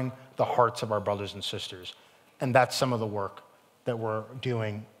restoring the hearts of our brothers and sisters. And that's some of the work that we're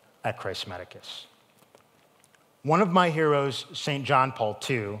doing at Christ Medicus. One of my heroes, St. John Paul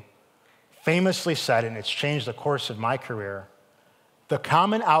II, famously said, and it's changed the course of my career, the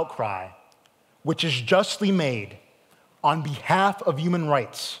common outcry, which is justly made on behalf of human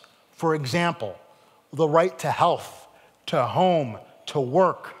rights, for example, the right to health, to home, to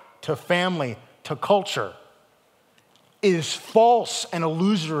work, to family, to culture, is false and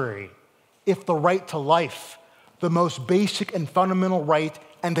illusory if the right to life, the most basic and fundamental right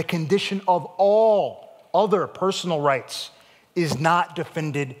and the condition of all other personal rights, is not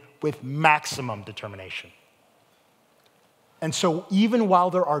defended with maximum determination. And so even while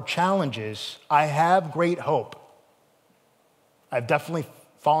there are challenges, I have great hope. I've definitely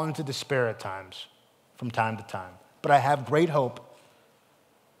fallen into despair at times, from time to time, but I have great hope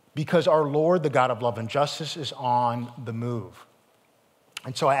because our Lord, the God of love and justice, is on the move.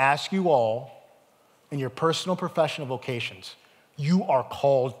 And so I ask you all, in your personal, professional vocations, you are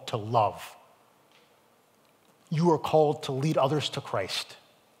called to love. You are called to lead others to Christ.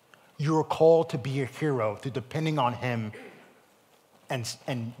 You are called to be a hero through depending on Him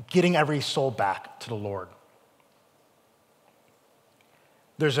and getting every soul back to the Lord.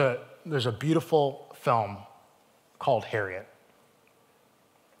 There's a beautiful film called Harriet.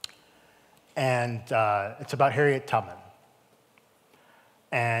 And it's about Harriet Tubman.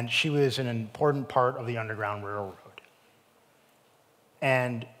 And she was an important part of the Underground Railroad.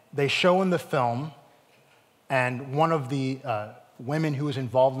 And they show in the film, and one of the women who was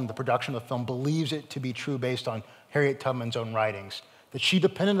involved in the production of the film believes it to be true based on Harriet Tubman's own writings, that she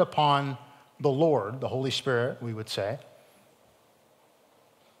depended upon the Lord, the Holy Spirit, we would say,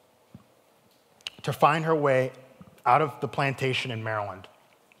 to find her way out of the plantation in Maryland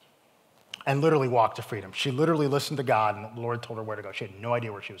and literally walk to freedom. She literally listened to God, and the Lord told her where to go. She had no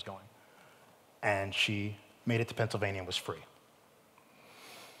idea where she was going. And she made it to Pennsylvania and was free.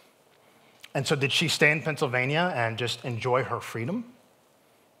 And so did she stay in Pennsylvania and just enjoy her freedom?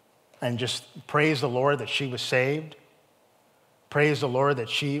 And just praise the Lord that she was saved? Praise the Lord that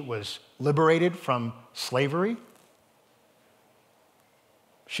she was liberated from slavery?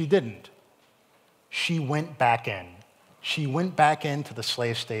 She didn't. she went back in. She went back into the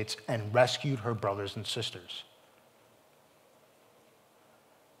slave states and rescued her brothers and sisters.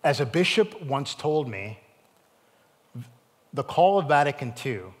 As a bishop once told me, the call of Vatican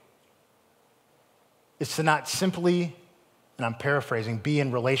II is to not simply, and I'm paraphrasing, be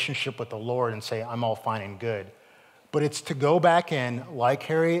in relationship with the Lord and say, I'm all fine and good, but it's to go back in, like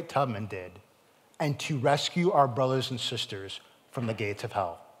Harriet Tubman did, and to rescue our brothers and sisters from the gates of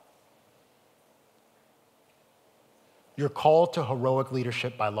hell. You're called to heroic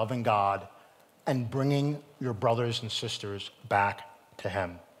leadership by loving God and bringing your brothers and sisters back to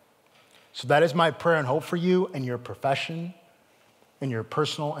Him. So that is my prayer and hope for you in your profession, in your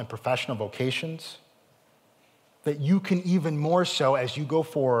personal and professional vocations, that you can even more so as you go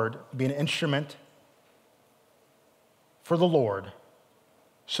forward be an instrument for the Lord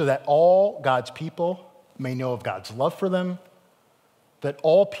so that all God's people may know of God's love for them, that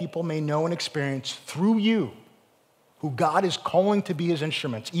all people may know and experience through you who God is calling to be His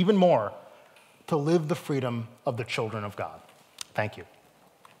instruments, even more, to live the freedom of the children of God. Thank you.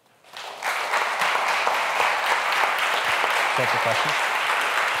 Take your questions.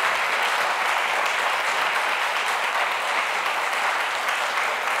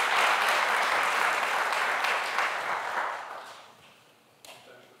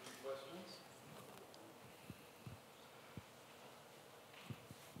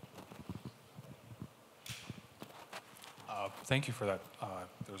 Thank you for that.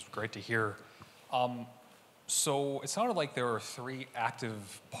 It was great to hear. So it sounded like there are 3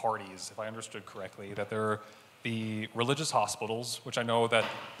 active parties, if I understood correctly, that there are the religious hospitals, which I know that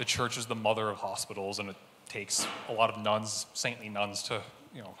the church is the mother of hospitals, and it takes a lot of nuns, saintly nuns, to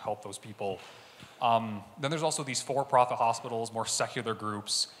help those people. Then there's also these for-profit hospitals, more secular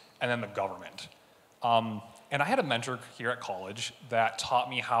groups, and then the government. And I had a mentor here at college that taught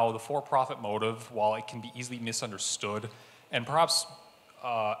me how the for-profit motive, while it can be easily misunderstood, and perhaps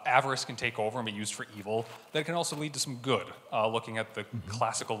avarice can take over and be used for evil, that it can also lead to some good. Looking at the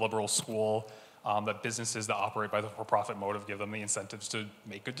classical liberal school, that businesses that operate by the for-profit motive give them the incentives to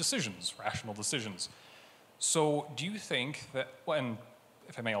make good decisions, rational decisions. So do you think that, and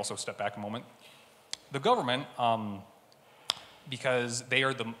if I may also step back a moment, the government, because they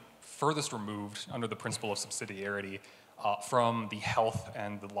are the furthest removed under the principle of subsidiarity from the health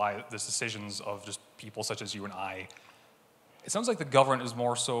and the decisions of just people such as you and I, it sounds like the government is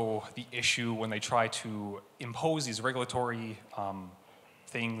more so the issue when they try to impose these regulatory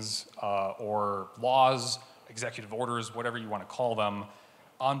things or laws, executive orders, whatever you want to call them,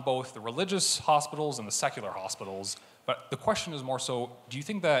 on both the religious hospitals and the secular hospitals. But the question is more so, do you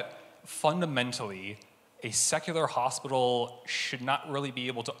think that fundamentally a secular hospital should not really be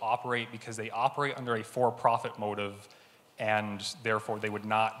able to operate because they operate under a for-profit motive, and therefore they would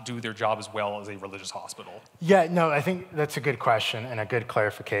not do their job as well as a religious hospital? Yeah, no, I think that's a good question and a good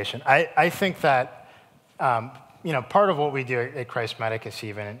clarification. I think that, part of what we do at Christ Medicus,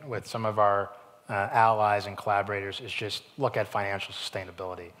 even with some of our allies and collaborators, is just look at financial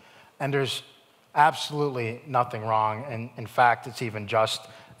sustainability. And there's absolutely nothing wrong, and in fact, it's even just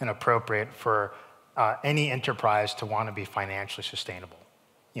and appropriate for any enterprise to want to be financially sustainable,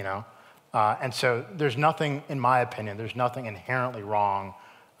 And so there's nothing, in my opinion, there's nothing inherently wrong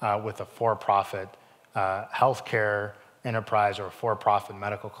with a for-profit healthcare enterprise or a for-profit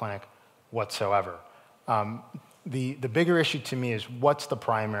medical clinic whatsoever. The bigger issue to me is what's the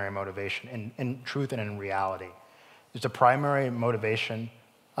primary motivation in truth and in reality? Is the primary motivation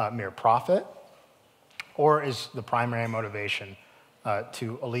mere profit, or is the primary motivation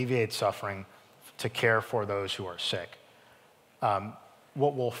to alleviate suffering, to care for those who are sick?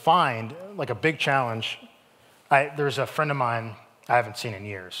 What we'll find, like a big challenge, there's a friend of mine I haven't seen in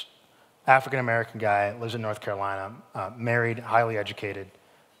years, African-American guy, lives in North Carolina, married, highly educated.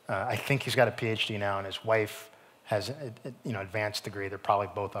 I think he's got a PhD now, and his wife has an advanced degree. They're probably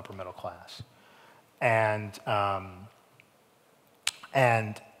both upper middle class. And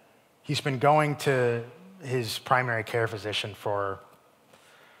he's been going to his primary care physician for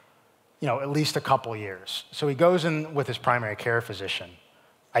at least a couple years. So he goes in with his primary care physician.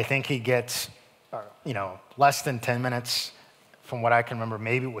 I think he gets, less than 10 minutes. From what I can remember,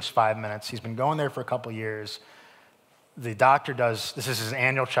 maybe it was 5 minutes. He's been going there for a couple years. The doctor this is his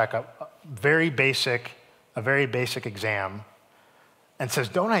annual checkup, a very basic exam, and says,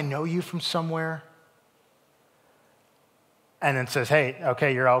 "Don't I know you from somewhere?" And then says, "Hey,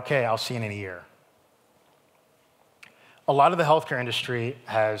 okay, you're okay. I'll see you in a year." A lot of the healthcare industry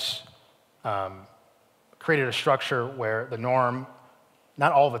has created a structure where the norm,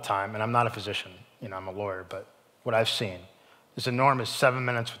 not all the time, and I'm not a physician, I'm a lawyer, but what I've seen, is the norm is 7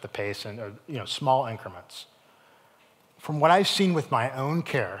 minutes with the patient, or small increments. From what I've seen with my own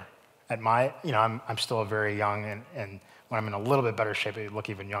care, at my, I'm still very young, and when I'm in a little bit better shape, I look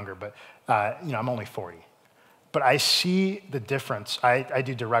even younger, but I'm only 40. But I see the difference. I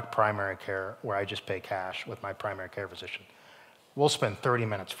do direct primary care where I just pay cash with my primary care physician. We'll spend 30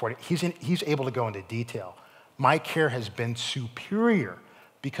 minutes, 40. He's able to go into detail. My care has been superior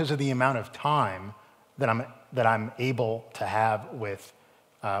because of the amount of time that I'm able to have with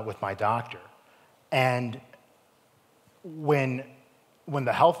my doctor. And when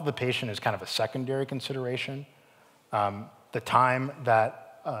the health of the patient is kind of a secondary consideration, the time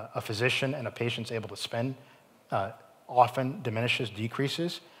that a physician and a patient's able to spend often diminishes,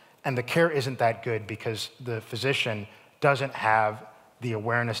 decreases, and the care isn't that good because the physician doesn't have the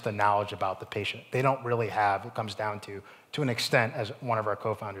awareness, the knowledge about the patient. They don't really have, it comes down to an extent, as one of our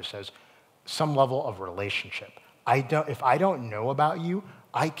co-founders says, some level of relationship. If I don't know about you,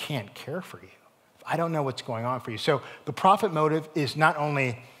 I can't care for you. If I don't know what's going on for you. So the profit motive is not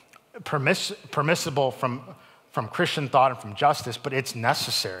only permissible from Christian thought and from justice, but it's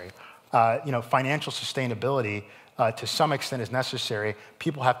necessary. Financial sustainability to some extent is necessary.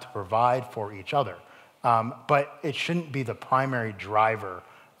 People have to provide for each other. But it shouldn't be the primary driver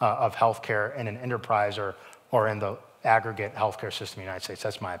of healthcare in an enterprise or in the aggregate healthcare system in the United States.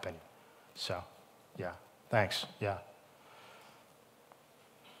 That's my opinion. So, yeah, thanks. Yeah.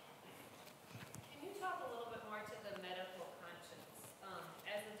 Can you talk a little bit more to the medical conscience?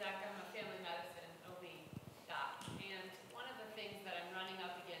 As a doctor, I'm a family medicine OB doc, and one of the things that I'm running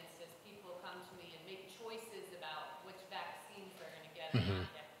up against is people come to me and make choices about which vaccines they're going to get or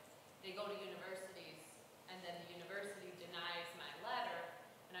not get. They go to universities, and then the university denies my letter,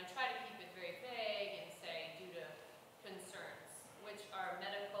 and I try to keep it very vague and say due to concerns, which are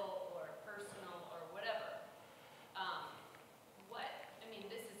medical or personal or whatever.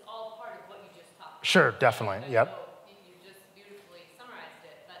 This is all part of what you just talked about. Sure, definitely. Yep. You just beautifully summarized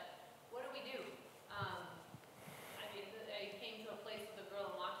it, but what do we do? I came to a place with a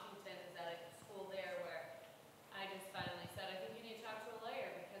girl in Washington, is at a school there, where I just finally said, I think you need to talk to a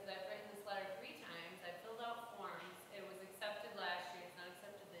lawyer because I've written this letter 3 times. I filled out forms. It was accepted last year. It's not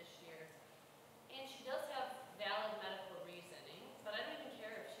accepted this year. And she does have valid medical reasoning, but I don't even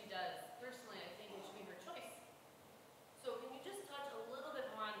care if she does. Personally, I think it should be her choice. So can you just touch a little bit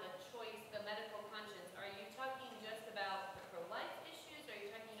more on the choice, the medical conscience? Are you talking just about the pro-life issues, or are you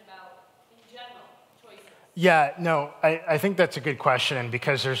talking about, in general, choices? Yeah, no, I think that's a good question, and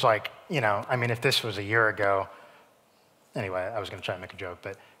because there's if this was a year ago, anyway, I was going to try and make a joke,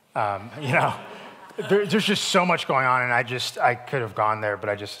 but, there's just so much going on, and I could have gone there, but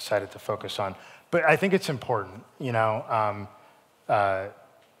I just decided to focus on, but I think it's important,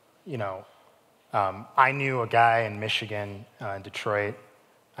 I knew a guy in Michigan, Detroit.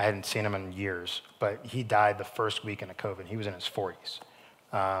 I hadn't seen him in years, but he died the first weekend of COVID. He was in his 40s.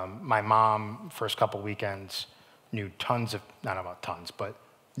 My mom, first couple weekends, knew not about tons, but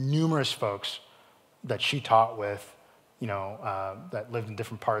numerous folks that she taught with, that lived in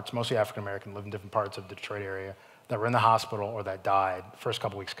different parts, mostly African American, lived in different parts of the Detroit area, that were in the hospital or that died first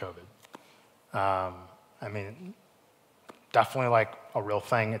couple weeks of COVID. Definitely like a real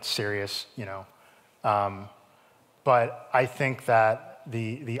thing. It's serious, but I think that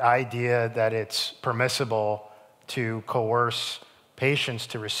the idea that it's permissible to coerce patients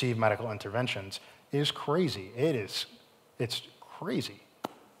to receive medical interventions is crazy. It's crazy.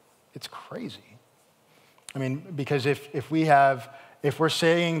 It's crazy. Because if we're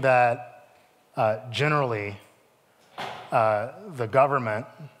saying that generally the government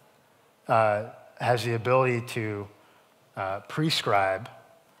has the ability to prescribe,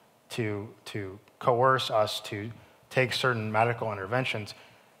 to coerce us to take certain medical interventions,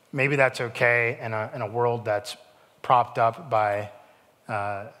 maybe that's okay in a world that's propped up by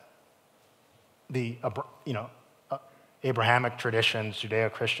the Abrahamic traditions,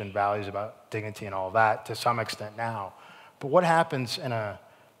 Judeo-Christian values about dignity and all of that to some extent now. But what happens in a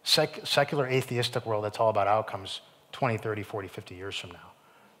secular atheistic world that's all about outcomes 20, 30, 40, 50 years from now?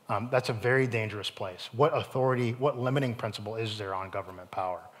 That's a very dangerous place. What authority, what limiting principle is there on government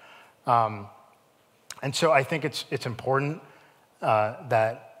power? And so I think it's important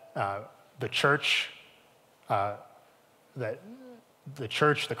that the church, the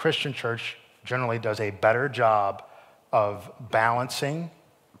Christian church generally does a better job of balancing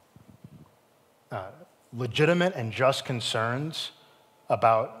legitimate and just concerns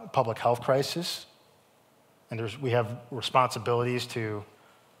about public health crisis. And we have responsibilities to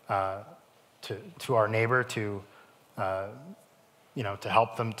our neighbor to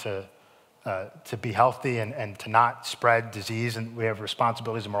help them to to be healthy and to not spread disease, and we have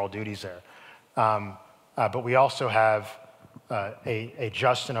responsibilities and moral duties there. But we also have a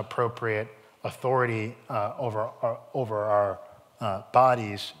just and appropriate authority over our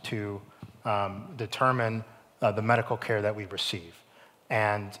bodies to determine the medical care that we receive.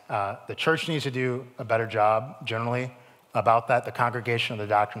 And the church needs to do a better job generally about that. The Congregation of the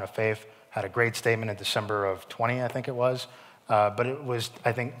Doctrine of Faith had a great statement in December of 20, I think it was, but it was,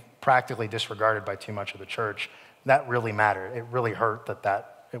 I think, practically disregarded by too much of the church. That really mattered. It really hurt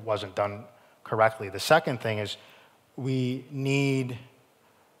that it wasn't done correctly. The second thing is we need,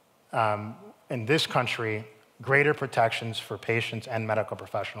 in this country, greater protections for patients and medical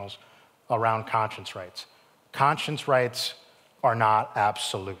professionals around conscience rights. Conscience rights are not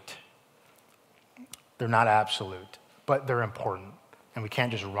absolute. They're not absolute, but they're important, and we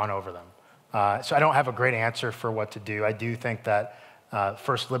can't just run over them. So I don't have a great answer for what to do. I do think that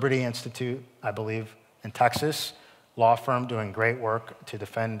First Liberty Institute, I believe, in Texas, law firm doing great work to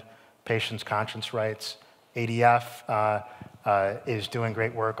defend patients' conscience rights. ADF is doing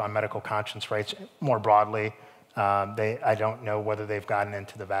great work on medical conscience rights more broadly. I don't know whether they've gotten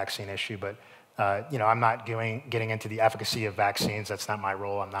into the vaccine issue, but I'm not getting into the efficacy of vaccines. That's not my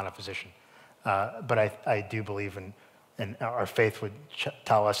role. I'm not a physician. But I do believe in our faith would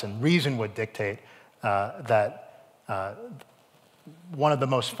tell us, and reason would dictate that one of the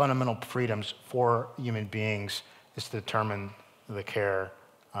most fundamental freedoms for human beings is to determine the care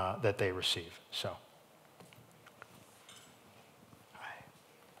that they receive. So.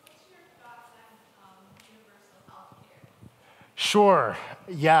 What's your thoughts on universal health care? Sure,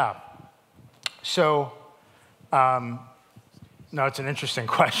 yeah. So, no, it's an interesting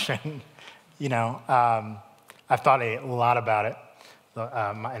question. I've thought a lot about it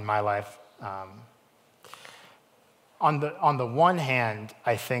in my life. On the one hand,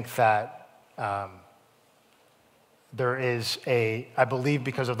 I think that there is I believe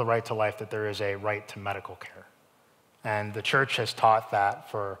because of the right to life that there is a right to medical care. And the church has taught that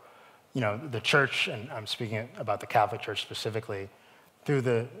for, the church, and I'm speaking about the Catholic Church specifically, through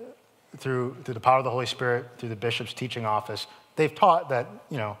the power of the Holy Spirit, through the bishop's teaching office, they've taught that,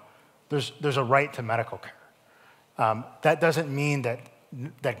 there's a right to medical care. That doesn't mean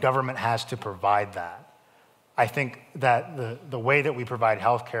that government has to provide that. I think that the way that we provide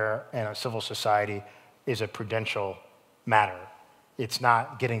health care in a civil society is a prudential matter. It's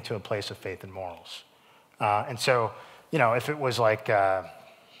not getting to a place of faith and morals. And so, if it was like, I'm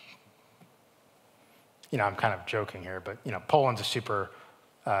kind of joking here, but, Poland's a super,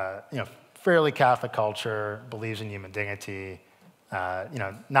 fairly Catholic culture, believes in human dignity,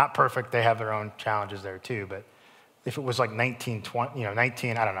 not perfect. They have their own challenges there too, but if it was like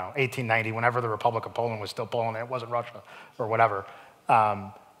 1890, whenever the Republic of Poland was still Poland, and it wasn't Russia or whatever,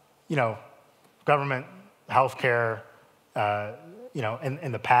 government, healthcare,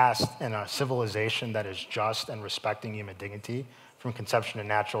 in the past, in a civilization that is just and respecting human dignity from conception to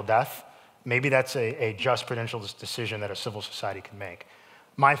natural death, maybe that's a just prudential decision that a civil society can make.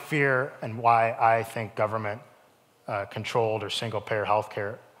 My fear and why I think government controlled or single-payer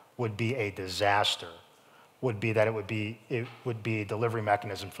healthcare would be a disaster would be that it would be a delivery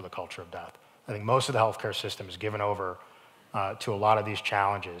mechanism for the culture of death. I think most of the healthcare system is given over to a lot of these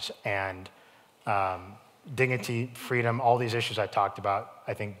challenges, and dignity, freedom, all these issues I talked about,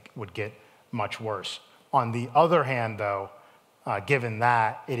 I think would get much worse. On the other hand, though, given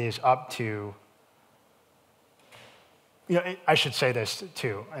that, it is up to, I should say this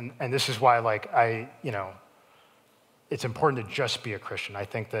too, and this is why, it's important to just be a Christian. I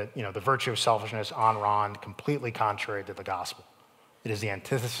think that, the virtue of selfishness, en rond, completely contrary to the gospel. It is the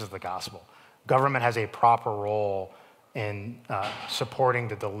antithesis of the gospel. Government has a proper role in supporting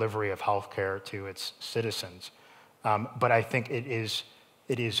the delivery of healthcare to its citizens. But I think it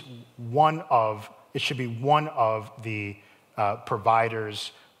should be one of the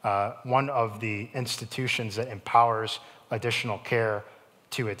providers, one of the institutions that empowers additional care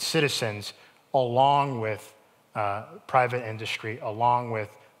to its citizens, along with private industry, along with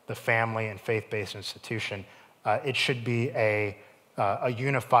the family and faith-based institution. It should be a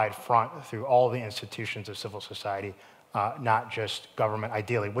unified front through all the institutions of civil society, not just government,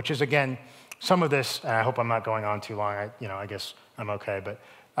 ideally, which is, again, some of this, and I hope I'm not going on too long, I guess I'm okay, but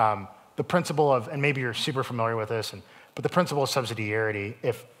the principle of, and maybe you're super familiar with this, but the principle of subsidiarity,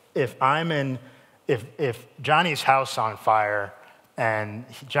 if Johnny's house on fire and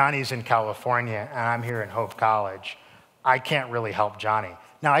Johnny's in California and I'm here in Hope College, I can't really help Johnny.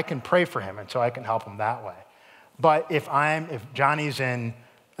 Now, I can pray for him, and so I can help him that way. But if Johnny's in,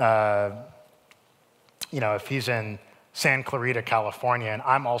 if he's in San Clarita, California, and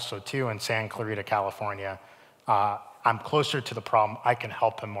I'm also too in San Clarita, California. I'm closer to the problem. I can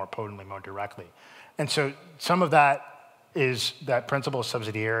help him more potently, more directly. And so some of that is that principle of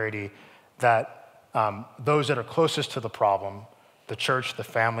subsidiarity, that those that are closest to the problem, the church, the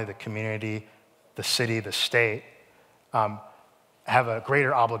family, the community, the city, the state, have a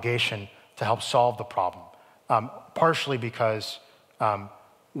greater obligation to help solve the problem. Partially because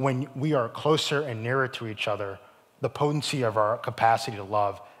when we are closer and nearer to each other, the potency of our capacity to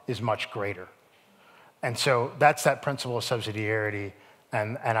love is much greater. And so that's that principle of subsidiarity,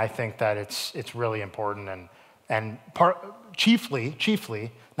 and I think that it's really important, and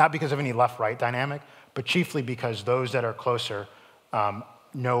chiefly, not because of any left-right dynamic, but chiefly because those that are closer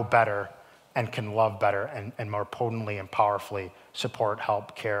know better and can love better and more potently and powerfully support,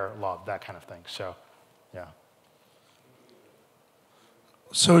 help, care, love, that kind of thing. So, yeah.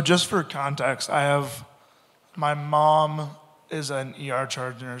 So just for context, my mom is an ER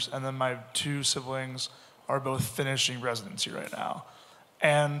charge nurse, and then my 2 siblings are both finishing residency right now.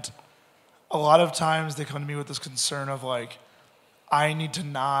 And a lot of times they come to me with this concern of like, I need to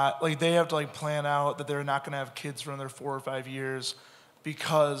not, like they have to like plan out that they're not gonna have kids for another 4 or 5 years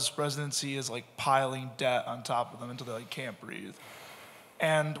because residency is like piling debt on top of them until they like can't breathe.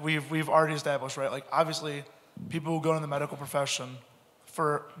 And we've already established, right, like obviously people who go into the medical profession,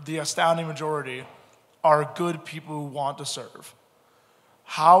 for the astounding majority, are good people who want to serve.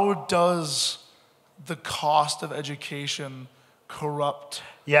 How does the cost of education corrupt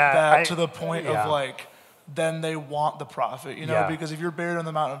that to the point of like, then they want the profit, you know? Because if you're buried in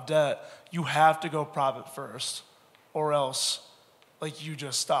the mountain of debt, you have to go profit first, or else like you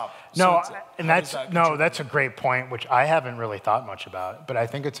just stop. No, so and that's a great point, which I haven't really thought much about, but I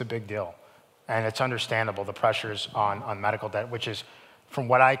think it's a big deal. And it's understandable, the pressures on medical debt, which is, from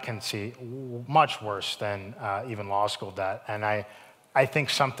what I can see, much worse than even law school debt. And I think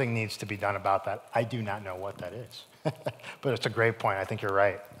something needs to be done about that. I do not know what that is. But it's a great point. I think you're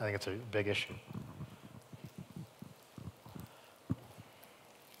right. I think it's a big issue.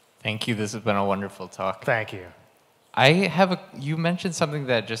 Thank you. This has been a wonderful talk. Thank you. You mentioned something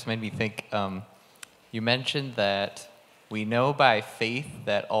that just made me think. You mentioned that we know by faith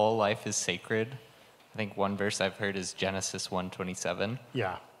that all life is sacred. I think one verse I've heard is Genesis 1:27.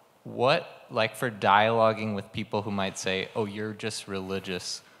 Yeah. What, like for dialoguing with people who might say, oh, you're just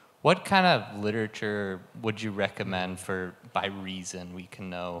religious, what kind of literature would you recommend for, by reason, we can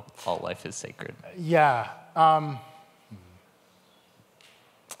know all life is sacred? Yeah.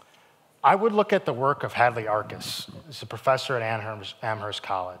 I would look at the work of Hadley Arkes. He's a professor at Amherst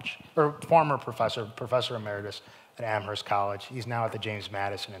College, or former professor emeritus at Amherst College. He's now at the James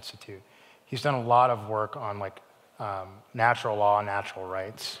Madison Institute. He's done a lot of work on like natural law and natural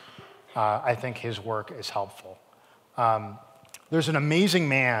rights. I think his work is helpful. There's an amazing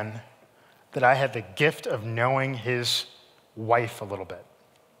man that I had the gift of knowing his wife a little bit.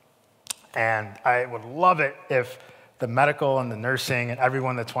 And I would love it if the medical and the nursing and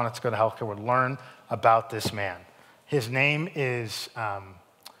everyone that's wanted to go to healthcare would learn about this man. His name is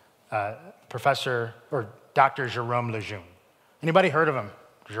Professor or Dr. Jérôme Lejeune. Anybody heard of him?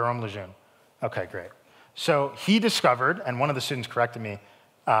 Jérôme Lejeune. Okay, great. So he discovered, and one of the students corrected me,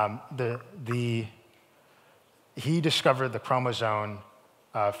 he discovered the chromosome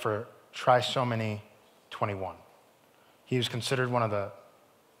for trisomy 21. He was considered one of the,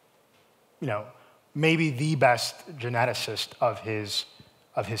 maybe the best geneticist of his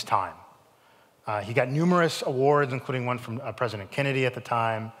time. He got numerous awards, including one from President Kennedy at the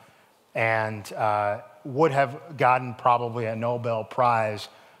time, and would have gotten probably a Nobel Prize,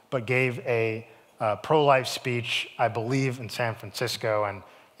 but gave a pro-life speech, I believe, in San Francisco, and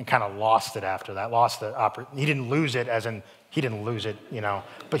kind of lost it after that. He didn't lose it, as in he didn't lose it,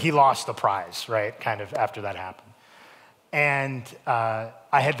 but he lost the prize, right? Kind of after that happened. And I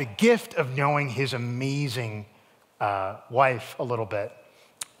had the gift of knowing his amazing wife a little bit,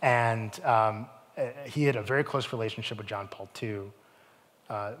 and he had a very close relationship with John Paul II.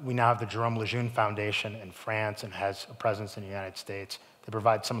 We now have the Jérôme Lejeune Foundation in France and has a presence in the United States. They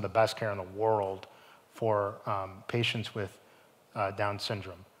provide some of the best care in the world for patients with Down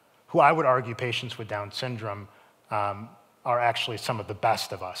syndrome, who I would argue patients with Down syndrome are actually some of the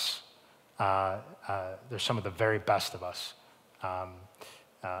best of us. They're some of the very best of us,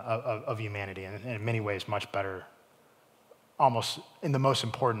 of humanity, and in many ways much better, almost in the most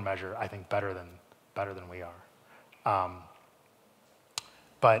important measure, I think better than we are.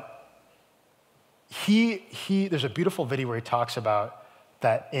 But there's a beautiful video where he talks about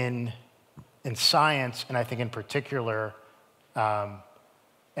that in science, and I think in particular,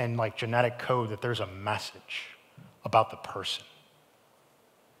 and like genetic code, that there's a message. about the person.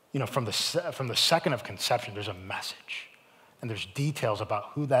 From the second of conception, there's a message, and there's details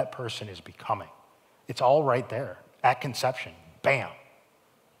about who that person is becoming. It's all right there at conception. Bam.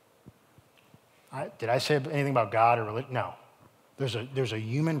 Did I say anything about God or religion? No. There's a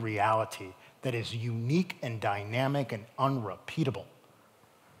human reality that is unique and dynamic and unrepeatable.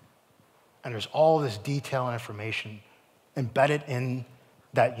 And there's all this detail and information embedded in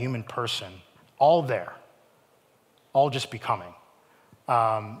that human person, all there, all just becoming.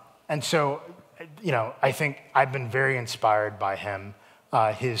 And so, I think I've been very inspired by him.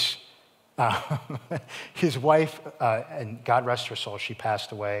 His wife, and God rest her soul, she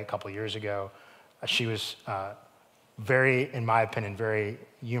passed away a couple years ago. She was very, in my opinion, very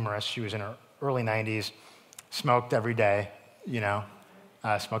humorous. She was in her early 90s, smoked every day,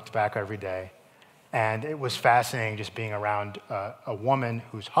 smoked tobacco every day. And it was fascinating just being around a woman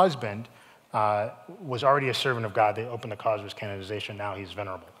whose husband was already a servant of God. They opened the cause of his canonization. Now he's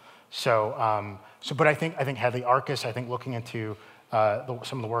venerable. But I think Hadley Arcus, I think looking into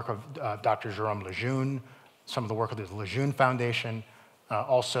some of the work of Dr. Jerome Lejeune, some of the work of the Lejeune Foundation,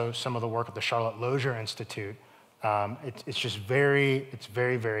 also some of the work of the Charlotte Lozier Institute, it's very,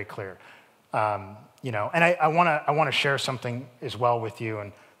 very clear. And I want to share something as well with you.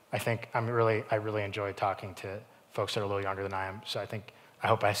 And I think I really enjoy talking to folks that are a little younger than I am. So I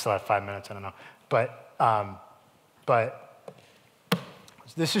hope I still have 5 minutes. I don't know, but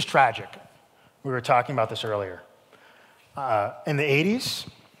this is tragic. We were talking about this earlier. In the 80s,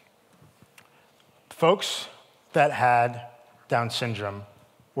 folks that had Down syndrome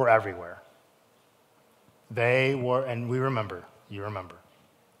were everywhere. They were, and you remember.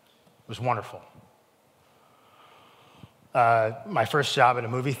 It was wonderful. My first job at a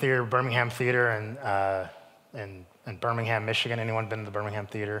movie theater, Birmingham Theater in Birmingham, Michigan. Anyone been to the Birmingham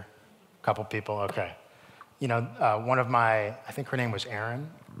Theater? A couple people, okay. One of my, I think her name was Erin,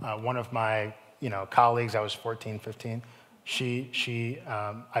 one of my, colleagues, I was 14, 15,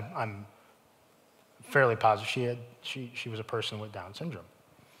 I'm fairly positive she was a person with Down syndrome.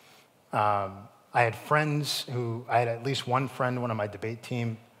 I had friends I had at least one friend, one of my debate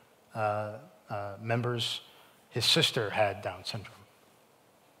team members, his sister had Down syndrome.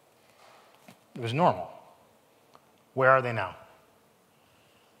 It was normal. Where are they now?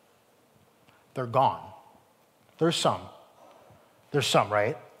 They're gone. There's some,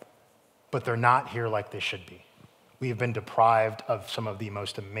 right? But they're not here like they should be. We have been deprived of some of the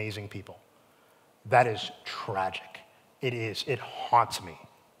most amazing people. That is tragic. It is. It haunts me.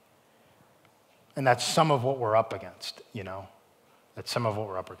 And that's some of what we're up against, That's some of what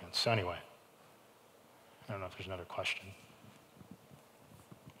we're up against. So anyway, I don't know if there's another question.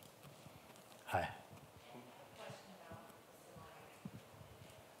 Hi.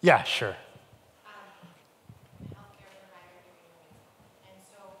 Yeah, sure.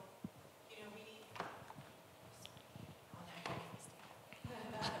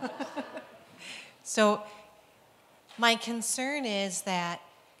 So my concern is that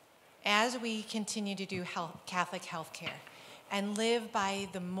as we continue to do Catholic healthcare and live by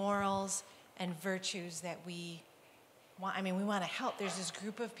the morals and virtues that we want, we want to help. There's this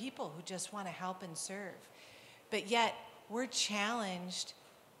group of people who just want to help and serve. But yet we're challenged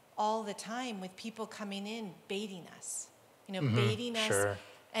all the time with people coming in baiting us, baiting us. Sure.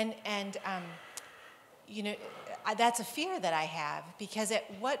 And that's a fear that I have, because at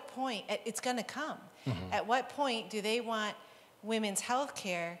what point, it's going to come. Mm-hmm. At what point do they want women's health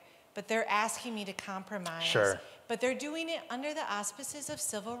care, but they're asking me to compromise? Sure. But they're doing it under the auspices of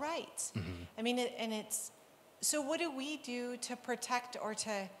civil rights. Mm-hmm. So what do we do to protect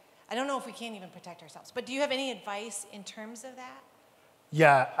I don't know if we can't even protect ourselves, but do you have any advice in terms of that?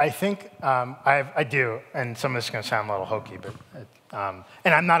 Yeah, I think I do, and some of this is going to sound a little hokey, but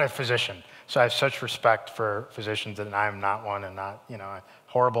and I'm not a physician, so I have such respect for physicians, and I'm not one, and not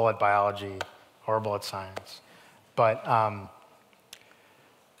horrible at biology, horrible at science, but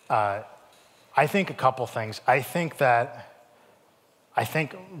I think a couple things. I think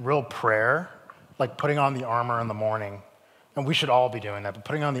real prayer, like putting on the armor in the morning, and we should all be doing that, but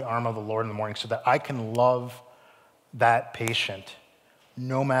putting on the armor of the Lord in the morning so that I can love that patient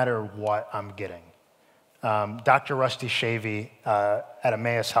no matter what I'm getting. Dr. Rusty Shavy at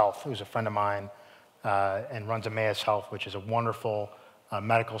Emmaus Health, who's a friend of mine and runs Emmaus Health, which is a wonderful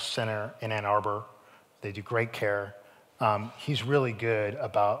medical center in Ann Arbor. They do great care. He's really good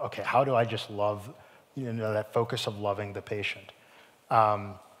about, okay, how do I just love, that focus of loving the patient.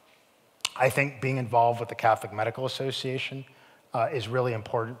 I think being involved with the Catholic Medical Association is really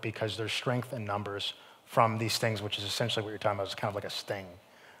important, because there's strength in numbers from these things, which is essentially what you're talking about. It's kind of like a sting,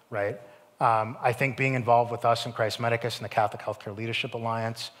 right? I think being involved with us in Christ Medicus and the Catholic Healthcare Leadership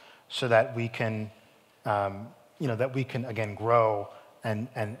Alliance so that we can, that we can, again, grow and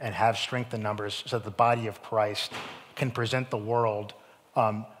have strength in numbers so that the body of Christ can present the world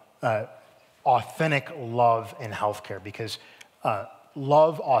authentic love in healthcare, because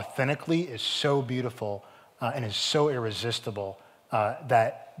love authentically is so beautiful and is so irresistible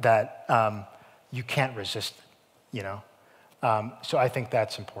that you can't resist it, So I think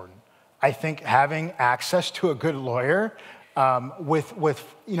that's important. I think having access to a good lawyer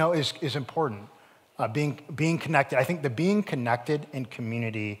is important. Being connected. I think the being connected in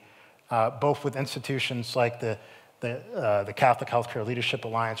community, both with institutions like the Catholic Healthcare Leadership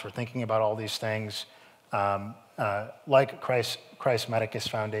Alliance, we're thinking about all these things, like Christ Medicus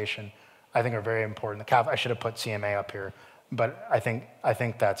Foundation, I think are very important. I should have put CMA up here, but I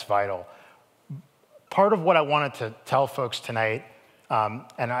think that's vital. Part of what I wanted to tell folks tonight,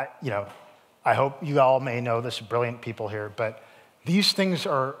 and I hope you all may know this, brilliant people here, but these things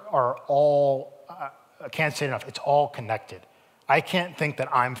are all, I can't say it enough, it's all connected. I can't think that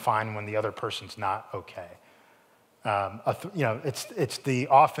I'm fine when the other person's not okay. It's the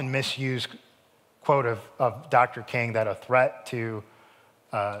often misused quote of Dr. King that a threat to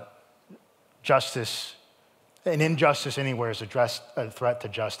justice, an injustice anywhere is a threat to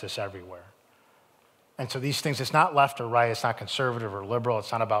justice everywhere. And so these things, it's not left or right, it's not conservative or liberal,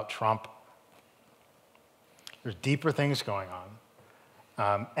 it's not about Trump. There's deeper things going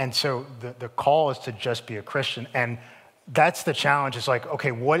on. And so the call is to just be a Christian. And that's the challenge. It's like,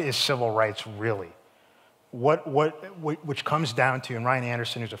 okay, what is civil rights really? Which comes down to, and Ryan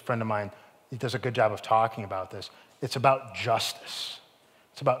Anderson, who's a friend of mine, he does a good job of talking about this. It's about justice.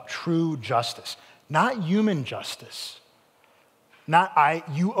 It's about true justice, not human justice. Not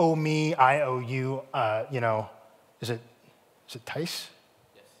you owe me, I owe you, is it Tice?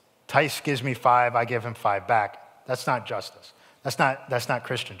 Yes. Tice gives me 5, I give him 5 back. That's not justice. That's not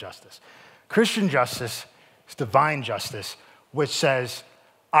Christian justice. Christian justice is divine justice, which says,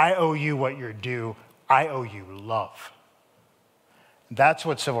 I owe you what you're due, I owe you love. That's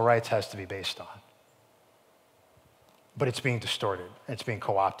what civil rights has to be based on. But it's being distorted, it's being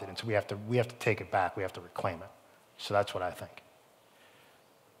co-opted, and so we have to take it back, we have to reclaim it. So that's what I think.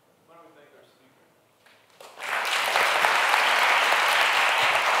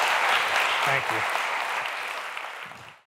 Thank you.